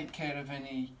is take care of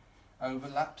any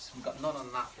overlaps. We've got none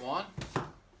on that one.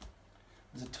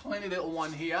 There's a tiny little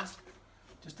one here,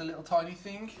 just a little tiny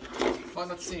thing. Might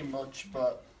not seem much,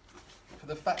 but for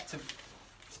the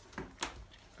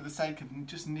sake of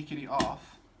just nicking it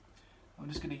off, I'm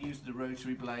just going to use the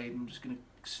rotary blade. I'm just going to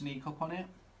sneak up on it.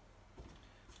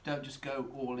 Don't just go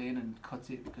all in and cut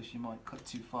it, because you might cut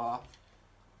too far.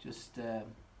 Just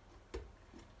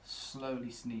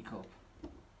slowly sneak up.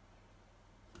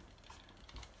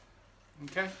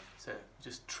 Okay, so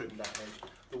just trim that edge.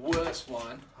 The worst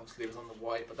one, obviously, was on the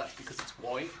white, but that's because it's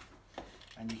white,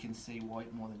 and you can see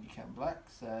white more than you can black.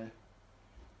 So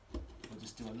we'll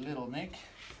just do a little nick.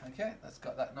 Okay, that's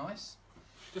got that nice.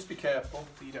 Just be careful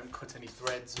that you don't cut any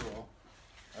threads or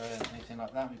anything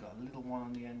like that. We've got a little one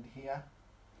on the end here.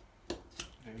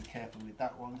 Very careful with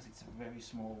that one, because it's a very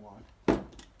small one.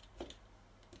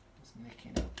 Just nick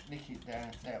it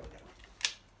down. There we go.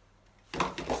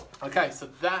 Okay, so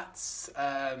that's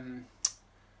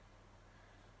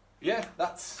yeah,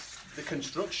 that's the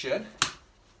construction.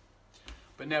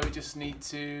 But now we just need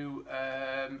to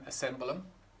assemble them.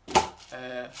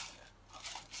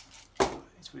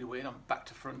 It's really weird. I'm back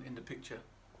to front in the picture,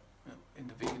 in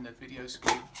the video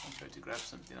screen. I'm trying to grab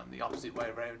something. I'm the opposite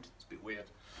way around. It's a bit weird.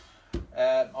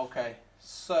 Okay,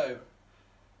 so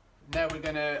now we're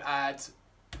going to add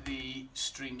the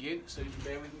string in. So if you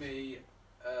bear with me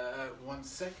 1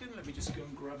 second, let me just go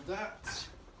and grab that.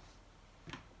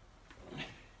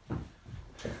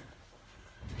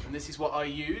 And this is what I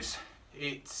use.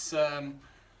 It's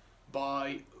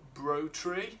by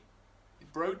Brotree.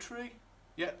 Brotree?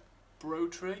 Yep,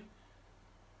 Brotree.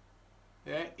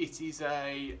 Yeah, it is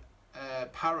a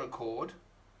Paracord.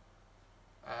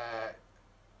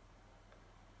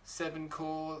 7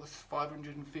 cores,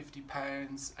 550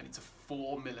 pounds, and it's a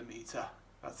 4mm.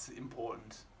 That's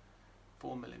important.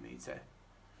 4mm.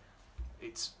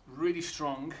 It's really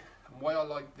strong, and why I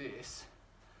like this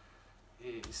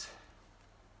is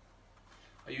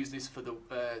I use this for the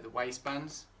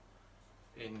waistbands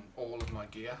in all of my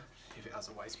gear. If it has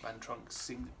a waistband, trunks,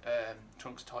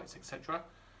 trunks, tights, etc.,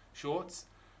 shorts,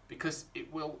 because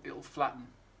it'll flatten.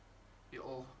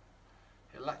 It'll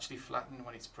actually flatten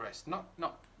when it's pressed. Not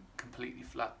completely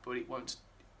flat, but it won't.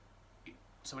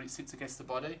 So when it sits against the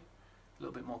body, a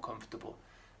little bit more comfortable,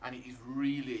 and it is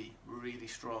really, really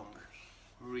strong,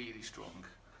 really strong.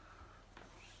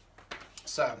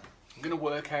 So I'm going to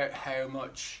work out how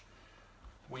much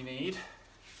we need,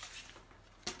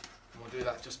 and we'll do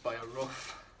that just by a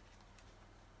rough,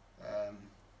 a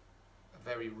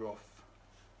very rough.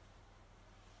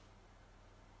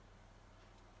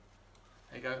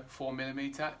 There you go,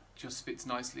 4mm, just fits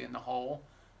nicely in the hole.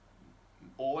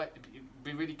 Or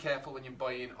be really careful when you're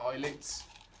buying eyelets.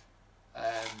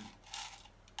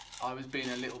 I was being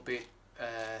a little bit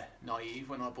naive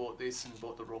when I bought this and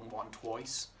bought the wrong one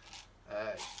twice.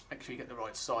 Make sure you get the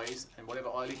right size, and whatever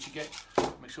eyelet you get,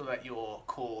 make sure that your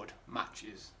cord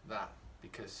matches that,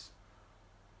 because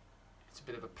it's a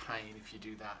bit of a pain if you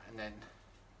do that and then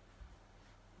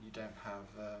you don't have,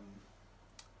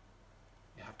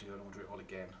 you have to go and order it all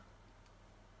again.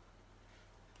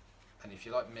 And if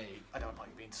you're like me, I don't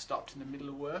like being stopped in the middle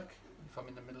of work, if I'm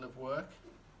in the middle of work.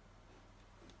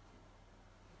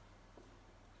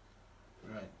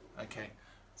 Right, okay,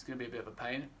 it's going to be a bit of a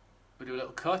pain. We'll do a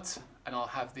little cut, and I'll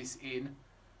have this in,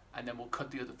 and then we'll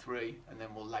cut the other 3, and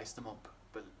then we'll lace them up.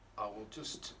 But I will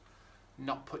just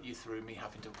not put you through me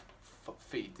having to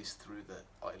feed this through the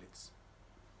eyelets.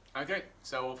 Okay,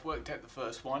 so I've worked out the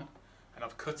first one, and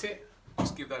I've cut it.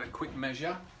 Just give that a quick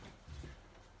measure.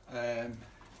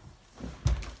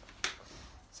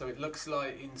 So it looks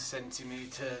like in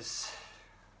centimetres,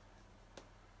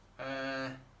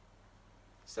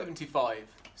 75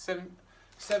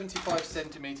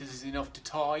 centimetres is enough to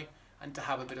tie and to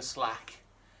have a bit of slack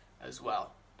as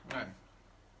well. Right.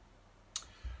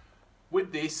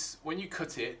 With this, when you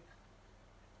cut it,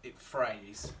 it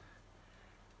frays.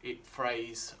 It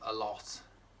frays a lot,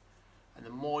 and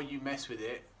the more you mess with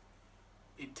it,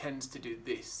 it tends to do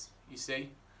this. You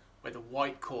see, where the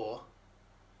white core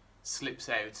slips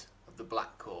out of the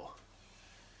black core,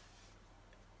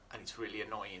 and it's really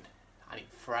annoying, and it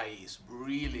frays,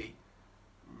 really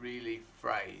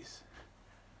frays.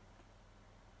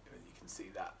 You can see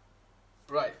that.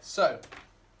 Right, so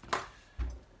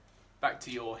back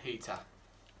to your heater,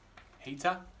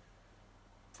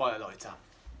 firelighter.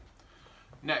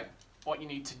 Now what you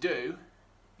need to do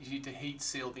is you need to heat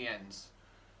seal the ends.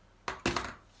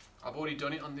 I've already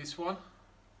done it on this one.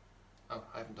 Oh,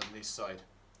 I haven't done this side.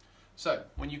 So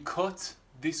when you cut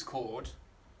this cord,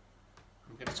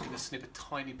 I'm just going to snip a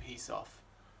tiny piece off.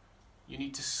 You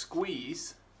need to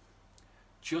squeeze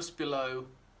just below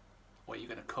what you're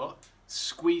going to cut.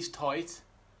 Squeeze tight,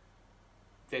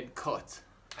 then cut,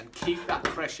 and keep that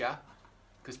pressure,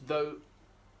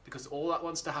 because all that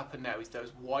wants to happen now is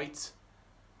those white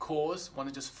cores want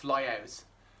to just fly out.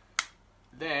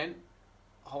 Then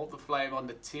hold the flame on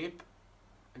the tip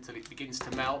until it begins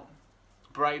to melt.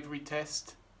 Bravery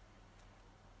test,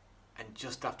 and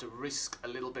just have to risk a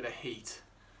little bit of heat,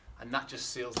 and that just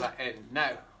seals that end.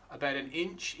 Now about an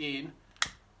inch in,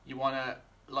 you want to,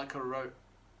 like a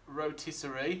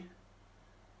rotisserie,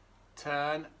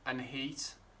 turn and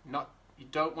heat. You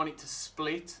don't want it to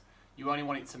split, you only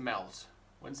want it to melt.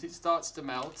 Once it starts to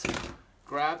melt,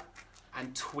 grab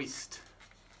and twist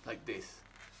like this,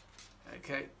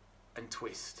 okay, and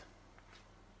twist.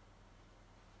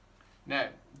 Now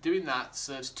doing that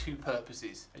serves two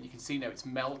purposes, and you can see now it's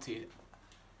melted.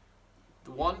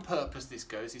 The one purpose this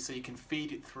goes is so you can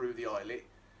feed it through the eyelet.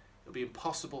 It'll be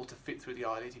impossible to fit through the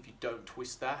eyelet if you don't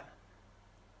twist that,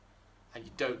 and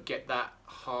you don't get that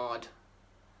hard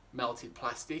melted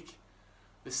plastic.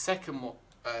 The second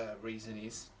reason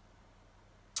is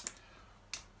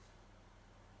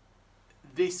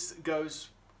this goes,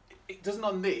 it doesn't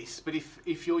on this, but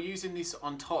if you're using this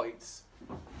on tights,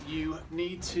 you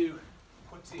need to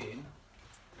put in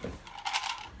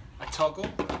a toggle.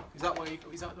 Is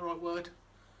that the right word?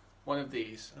 One of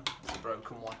these. Oh, that's a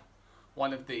broken one.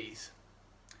 One of these.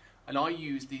 And I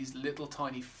use these little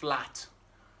tiny flat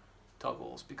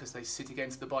toggles because they sit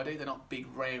against the body. They're not big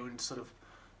round sort of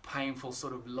painful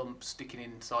sort of lumps sticking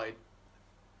inside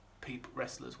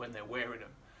wrestlers when they're wearing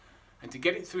them. And to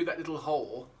get it through that little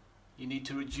hole, you need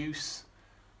to reduce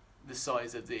the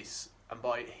size of this, and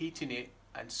by heating it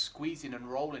and squeezing and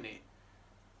rolling it,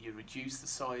 you reduce the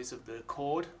size of the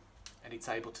cord, and it's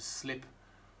able to slip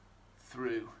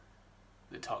through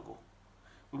the toggle.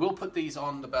 We will put these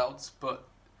on the belts, but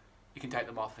you can take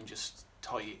them off and just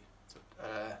tie it.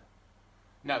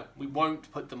 No, we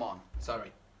won't put them on,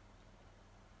 sorry.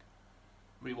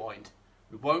 Rewind.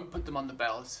 We won't put them on the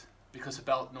belt because the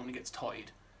belt normally gets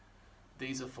tied.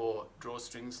 These are for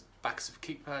drawstrings, backs of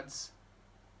kick pads,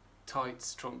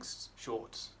 tights, trunks,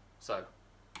 shorts. So,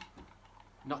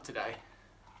 not today.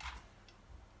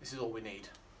 This is all we need.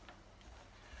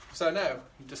 So now,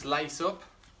 you just lace up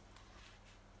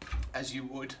as you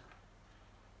would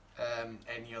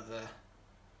any other...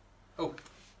 Oh,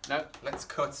 no, let's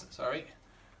cut, sorry.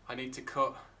 I need to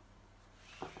cut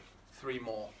 3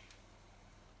 more.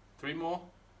 3 more?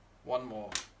 1 more.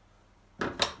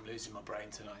 I'm losing my brain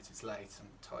tonight, it's late, I'm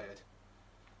tired.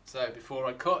 So before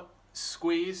I cut,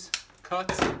 squeeze, cut,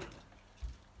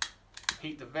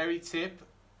 heat the very tip,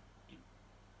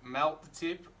 melt the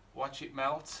tip, watch it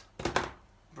melt,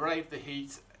 brave the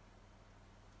heat.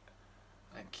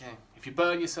 Okay, if you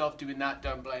burn yourself doing that,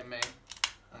 don't blame me.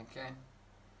 Okay.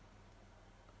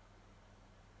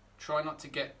 Try not to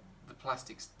get the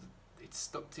plastics, it's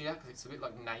stuck to you, because it's a bit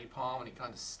like napalm and it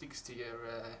kind of sticks to your,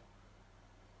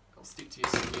 it'll stick to your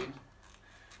skin.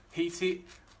 Heat it,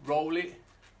 roll it,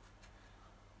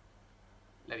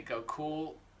 let it go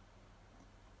cool,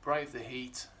 brave the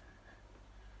heat.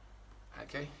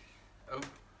 Okay, oh,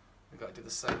 we've got to do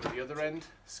the same with the other end.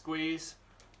 Squeeze,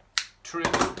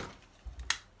 trim,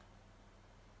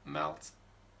 melt,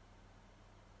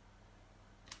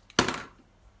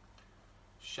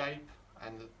 shape,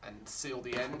 and seal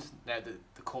the end. Now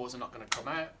the cores are not going to come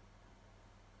out.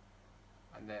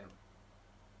 And then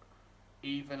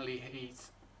evenly heat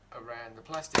around the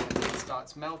plastic until it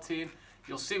starts melting.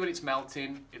 You'll see when it's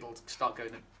melting, it'll start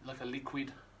going like a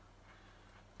liquid.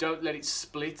 Don't let it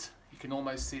split. You can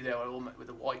almost see there with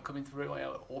the white coming through, I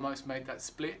almost made that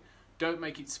split. Don't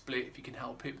make it split if you can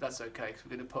help it, but that's okay, because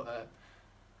we're going to put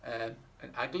an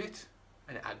aglet.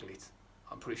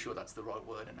 I'm pretty sure that's the right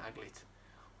word, an aglet.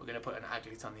 We're going to put an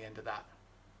aglet on the end of that,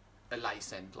 a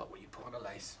lace end, like what you put on a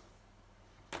lace.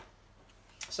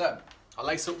 So, I'll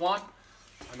lace up one,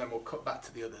 and then we'll cut back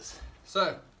to the others.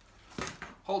 So,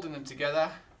 holding them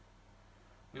together,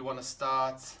 we want to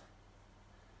start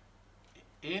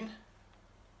in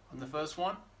on the first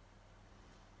one.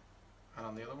 and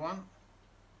on the other one.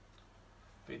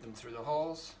 Feed them through the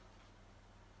holes.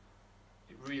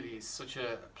 It really is such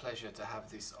a pleasure to have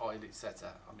this eyelet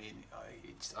setter. I mean,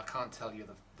 I can't tell you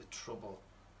the trouble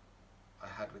I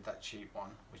had with that cheap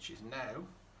one, which is now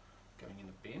going in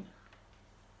the bin,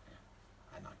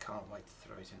 and I can't wait to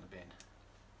throw it in the bin.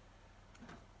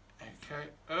 Okay,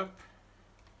 up.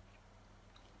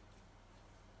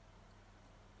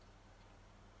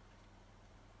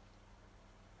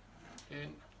 In.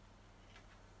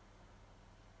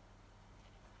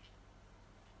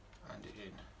 And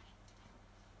in.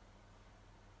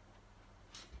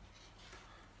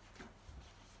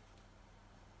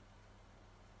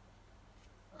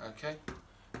 Okay,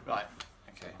 right,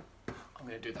 okay, I'm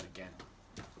going to do that again.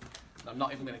 And I'm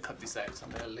not even going to cut this out, so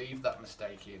I'm going to leave that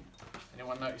mistake in.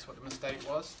 Anyone notice what the mistake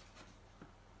was?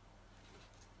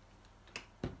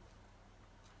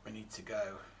 We need to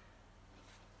go,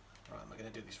 right, am I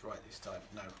going to do this right this time?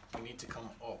 No, we need to come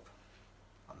up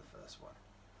on the first one.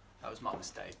 That was my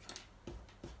mistake.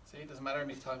 See, it doesn't matter how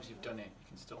many times you've done it, you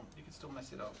can still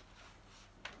mess it up.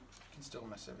 You can still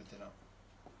mess everything up.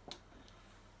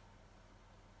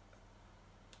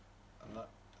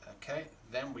 Okay,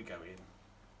 then we go in.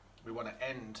 We want to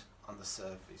end on the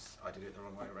surface. I did it the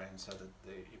wrong way around so that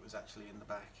it was actually in the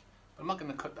back. But I'm not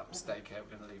going to cut that mistake out,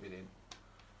 we're going to leave it in.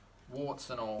 Warts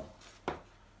and all.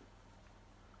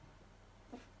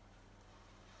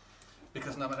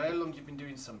 Because no matter how long you've been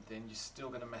doing something, you're still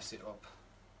going to mess it up.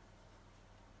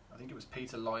 I think it was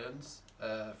Peter Lyons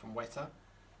from Weta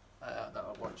that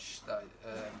I watched that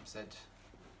said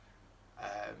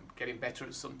getting better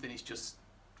at something is just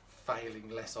failing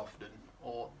less often,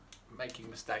 or making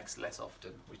mistakes less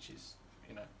often, which is,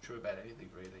 you know, true about anything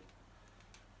really.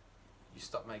 You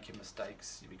stop making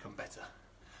mistakes, you become better.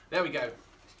 There we go.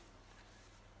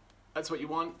 That's what you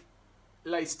want,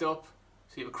 laced up,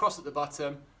 so you have a cross at the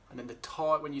bottom, and then the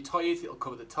tie, when you tie it, it'll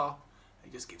cover the top.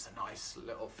 It just gives a nice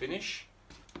little finish.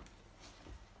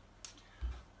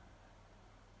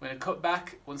 I'm going to cut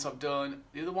back once I've done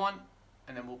the other one,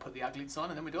 and then we'll put the aglets on,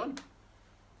 and then we're done.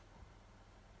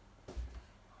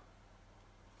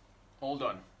 All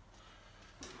done.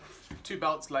 2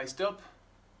 belts laced up,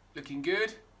 looking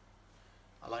good.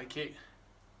 I like it.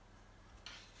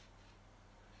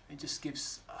 It just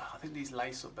gives, I think these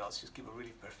lace up belts just give a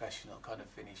really professional kind of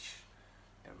finish.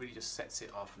 It really just sets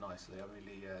it off nicely. I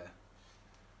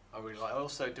really like. I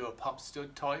also do a pop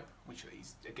stud type, which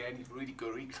is again really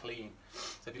good, really clean.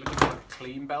 So if you're looking for a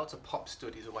clean belt, a pop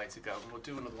stud is a way to go. And we'll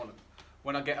do another one.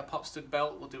 When I get a pop stud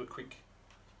belt, we'll do a quick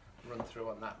run through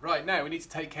on that. Right, now we need to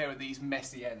take care of these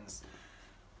messy ends,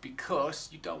 because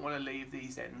you don't want to leave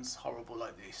these ends horrible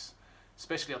like this,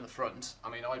 especially on the front. I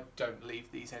mean, I don't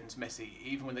leave these ends messy,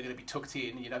 even when they're going to be tucked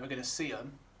in. You're never going to see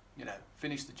them. You know,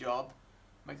 finish the job,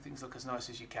 make things look as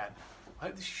nice as you can. I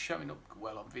hope this is showing up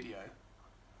well on video,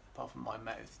 apart from my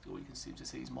mouth. All you can seem to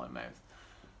see is my mouth.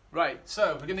 Right,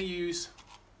 so we're going to use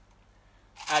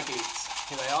agates.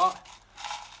 Here they are.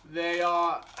 They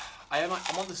are. I'm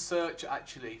on the search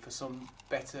actually for some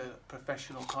better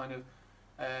professional kind of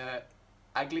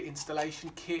aglet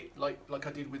installation kit, like I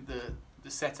did with the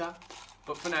setter.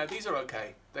 But for now, these are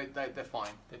okay. They're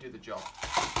fine. They do the job.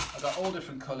 I've got all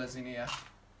different colours in here.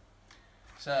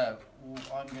 So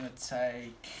I'm going to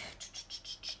take,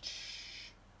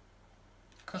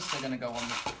 because they're going to go on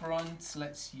the front,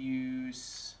 let's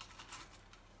use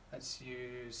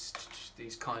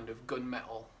these kind of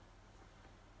gunmetal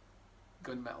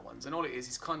ones, and all it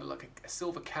is kind of like a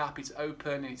silver cap. It's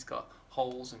open and it's got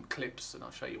holes and clips, and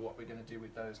I'll show you what we're going to do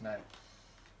with those now.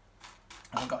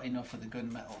 I've got enough of the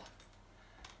gunmetal.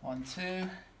 1, 2,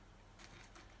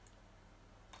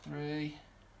 3,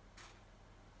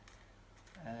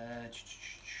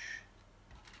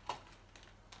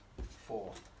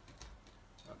 4.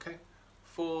 Okay,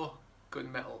 4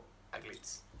 gunmetal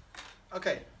aglets.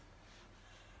 Okay,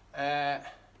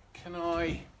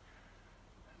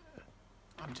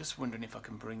 I'm just wondering if I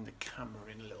can bring the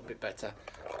camera in a little bit better.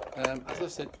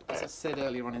 As I said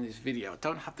earlier on in this video, I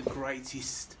don't have the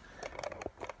greatest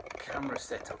camera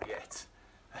setup yet.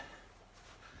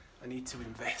 I need to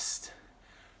invest.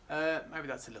 Maybe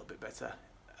that's a little bit better.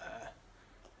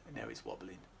 Now it's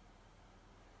wobbling.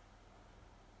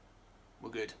 We're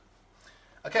good.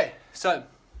 Okay, so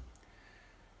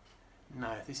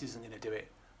no, this isn't going to do it.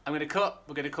 I'm going to cut.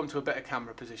 We're going to come to a better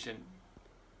camera position.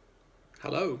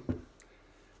 Hello.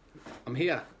 I'm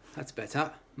here. That's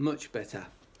better. Much better.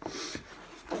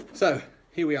 So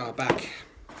here we are back,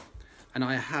 and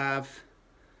I have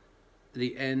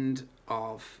the end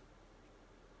of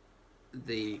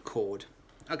the cord.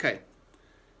 Okay,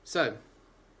 so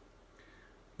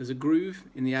there's a groove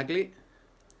in the aglet,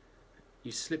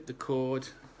 you slip the cord.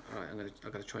 All right,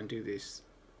 I've got to try and do this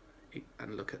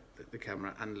and look at the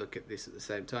camera and look at this at the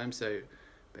same time, so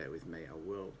bear with me, I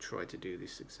will try to do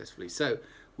this successfully. So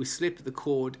we slip the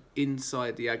cord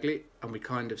inside the aglet and we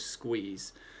kind of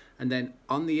squeeze, and then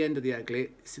on the end of the aglet,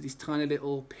 see this tiny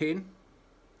little pin?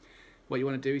 What you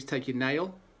want to do is take your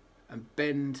nail and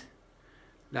bend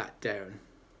that down,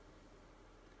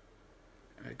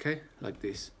 okay, like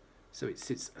this, so it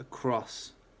sits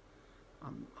across.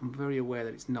 I'm very aware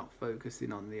that it's not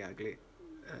focusing on the aglet.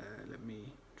 Let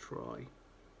me try.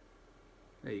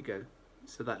 There you go.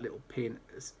 So that little pin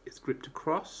is gripped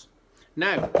across.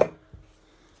 Now,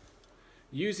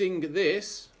 using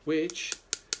this, which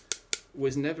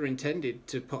was never intended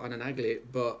to put on an aglet,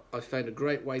 but I found a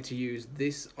great way to use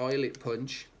this eyelet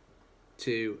punch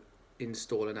to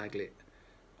install an aglet.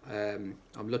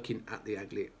 I'm looking at the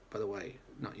aglet, by the way,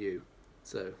 not you.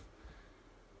 So,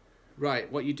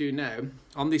 right, what you do now,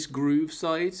 on this groove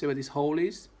side, so where this hole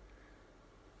is,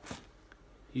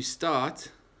 you start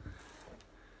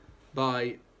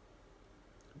by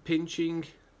pinching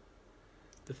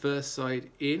the first side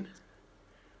in,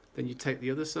 then you take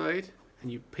the other side and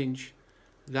you pinch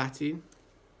that in,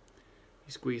 you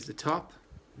squeeze the top,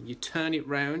 and you turn it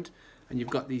round, and you've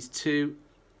got these two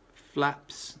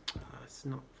flaps. Oh, it's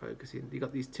not focusing. You've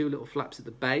got these two little flaps at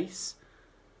the base.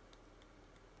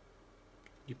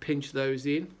 You pinch those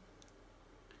in,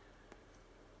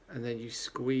 and then you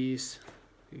squeeze,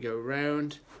 you go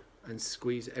around and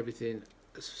squeeze everything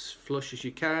as flush as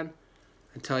you can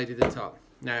and tidy the top.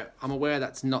 Now, I'm aware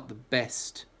that's not the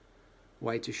best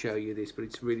way to show you this, but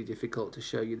it's really difficult to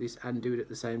show you this and do it at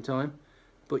the same time.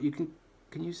 But you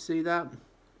can you see that?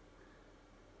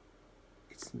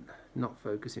 It's not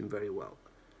focusing very well.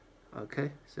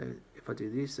 Okay, so if I do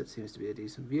this, that seems to be a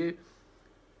decent view.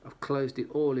 I've closed it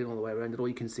all in all the way around, and all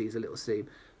you can see is a little seam.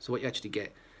 So what you actually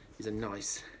get is a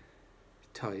nice,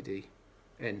 tidy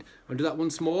end. I'll do that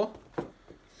once more,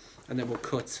 and then we'll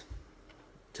cut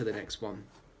to the next one,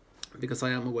 because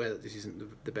I am aware that this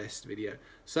isn't the best video.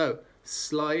 So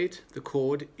slide the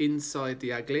cord inside the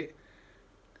aglet,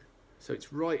 so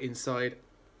it's right inside,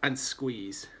 and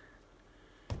squeeze.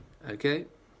 Okay,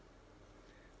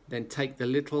 then take the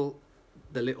little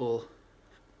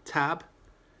tab,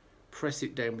 press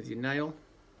it down with your nail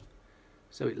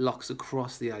so it locks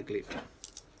across the aglet.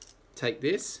 Take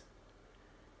this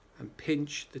and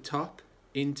pinch the top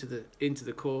into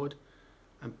the cord,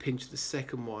 and pinch the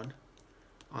second one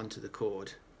onto the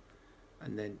cord,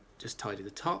 and then just tidy the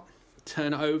top.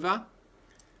 Turn it over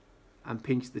and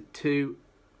pinch the two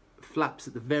flaps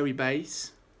at the very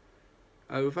base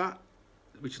over,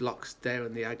 which locks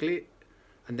down the aglet,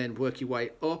 and then work your way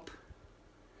up,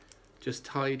 just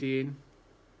tidying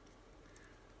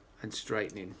and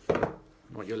straightening.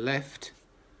 What you're left,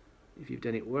 if you've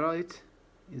done it right,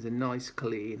 is a nice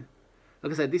clean.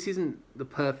 Like I said, this isn't the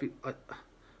perfect.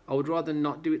 I would rather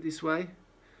not do it this way,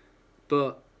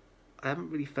 but I haven't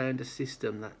really found a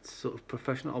system that's sort of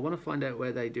professional. I want to find out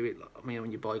where they do it. I mean,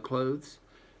 when you buy clothes,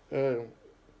 yeah,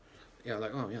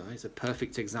 like, oh yeah, it's a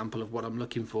perfect example of what I'm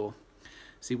looking for.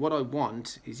 See, what I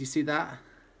want is, you see that?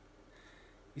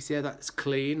 You see how that's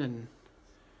clean and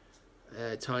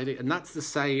tidy, and that's the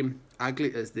same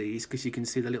aglet as these, because you can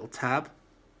see the little tab,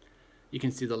 you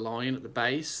can see the line at the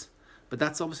base, but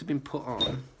that's obviously been put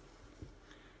on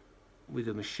with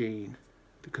a machine,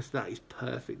 because that is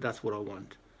perfect. That's what I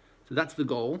want. So that's the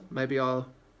goal. Maybe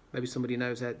somebody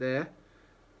knows out there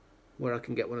where I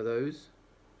can get one of those,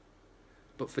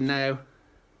 but for now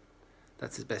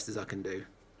that's as best as I can do,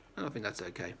 and I think that's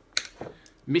okay.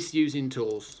 Misusing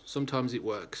tools, sometimes it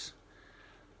works.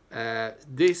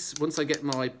 This, once I get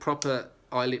my proper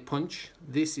eyelet punch,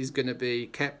 this is going to be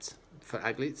kept for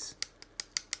aglets,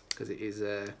 because it is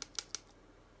a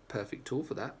perfect tool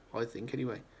for that, I think,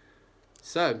 anyway.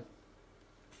 So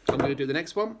I'm going to do the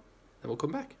next one, then we'll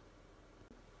come back.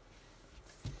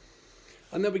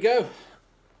 And there we go.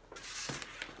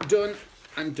 Done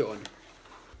and done.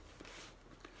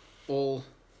 All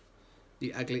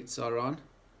the aglets are on.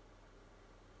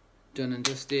 Done and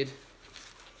dusted.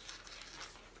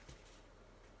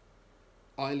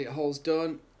 Eyelet hole's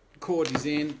done. Cord is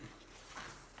in.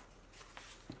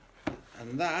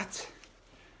 And that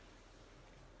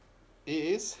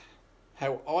is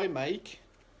how I make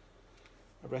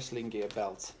a wrestling gear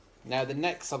belt. Now the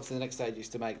next stage is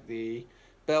to make the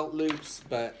belt loops,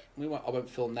 but I won't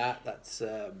film that. That's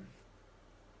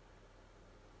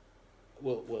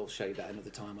we'll show you that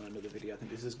another time on another video. I think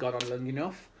this has gone on long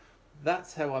enough.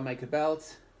 That's how I make a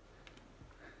belt.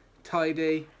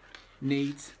 Tidy,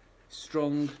 neat,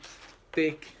 strong,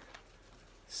 thick,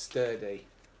 sturdy.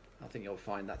 I think you'll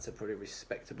find that's a pretty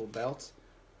respectable belt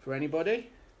for anybody.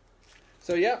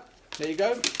 So yeah, there you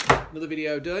go, another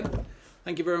video done.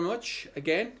 Thank you very much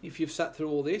again if you've sat through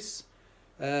all this.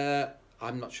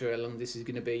 I'm not sure how long this is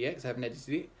going to be yet because I haven't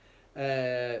edited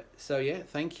it. So yeah,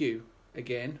 thank you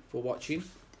again for watching.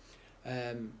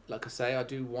 Like I say, I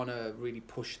do want to really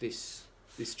push this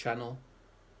channel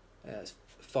as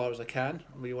far as I can.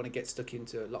 I really want to get stuck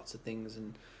into lots of things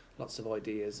and lots of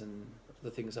ideas and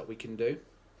the things that we can do.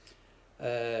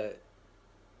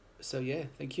 So yeah,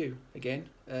 thank you again.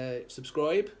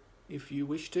 Subscribe if you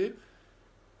wish to.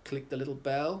 Click the little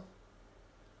bell.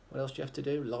 What else do you have to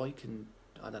do? Like and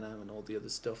I don't know, and all the other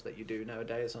stuff that you do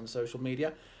nowadays on social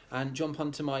media. And jump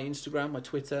onto my Instagram, my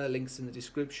Twitter, links in the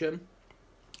description.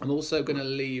 I'm also going to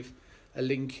leave a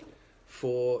link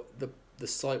for the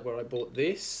site where I bought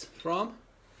this from.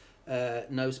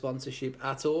 No sponsorship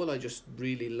at all. I just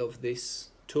really love this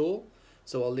tool.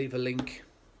 So I'll leave a link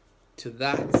to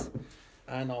that.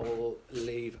 And I will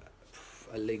leave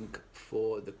a link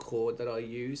for the cord that I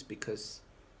use, because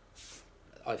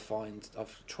I find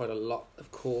I've tried a lot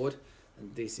of cord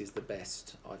and this is the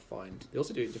best I find. They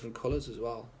also do it in different colours as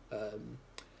well.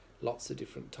 Lots of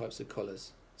different types of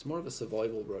colours. It's more of a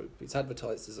survival rope. It's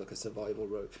advertised as like a survival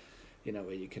rope, you know,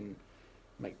 where you can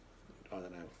make, I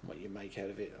don't know what you make out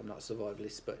of it. I'm not a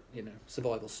survivalist, but you know,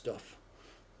 survival stuff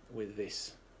with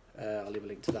this. I'll leave a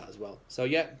link to that as well. So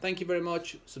yeah, thank you very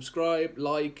much. Subscribe,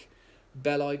 like,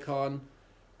 bell icon,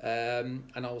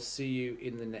 and I'll see you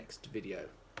in the next video.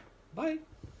 Bye.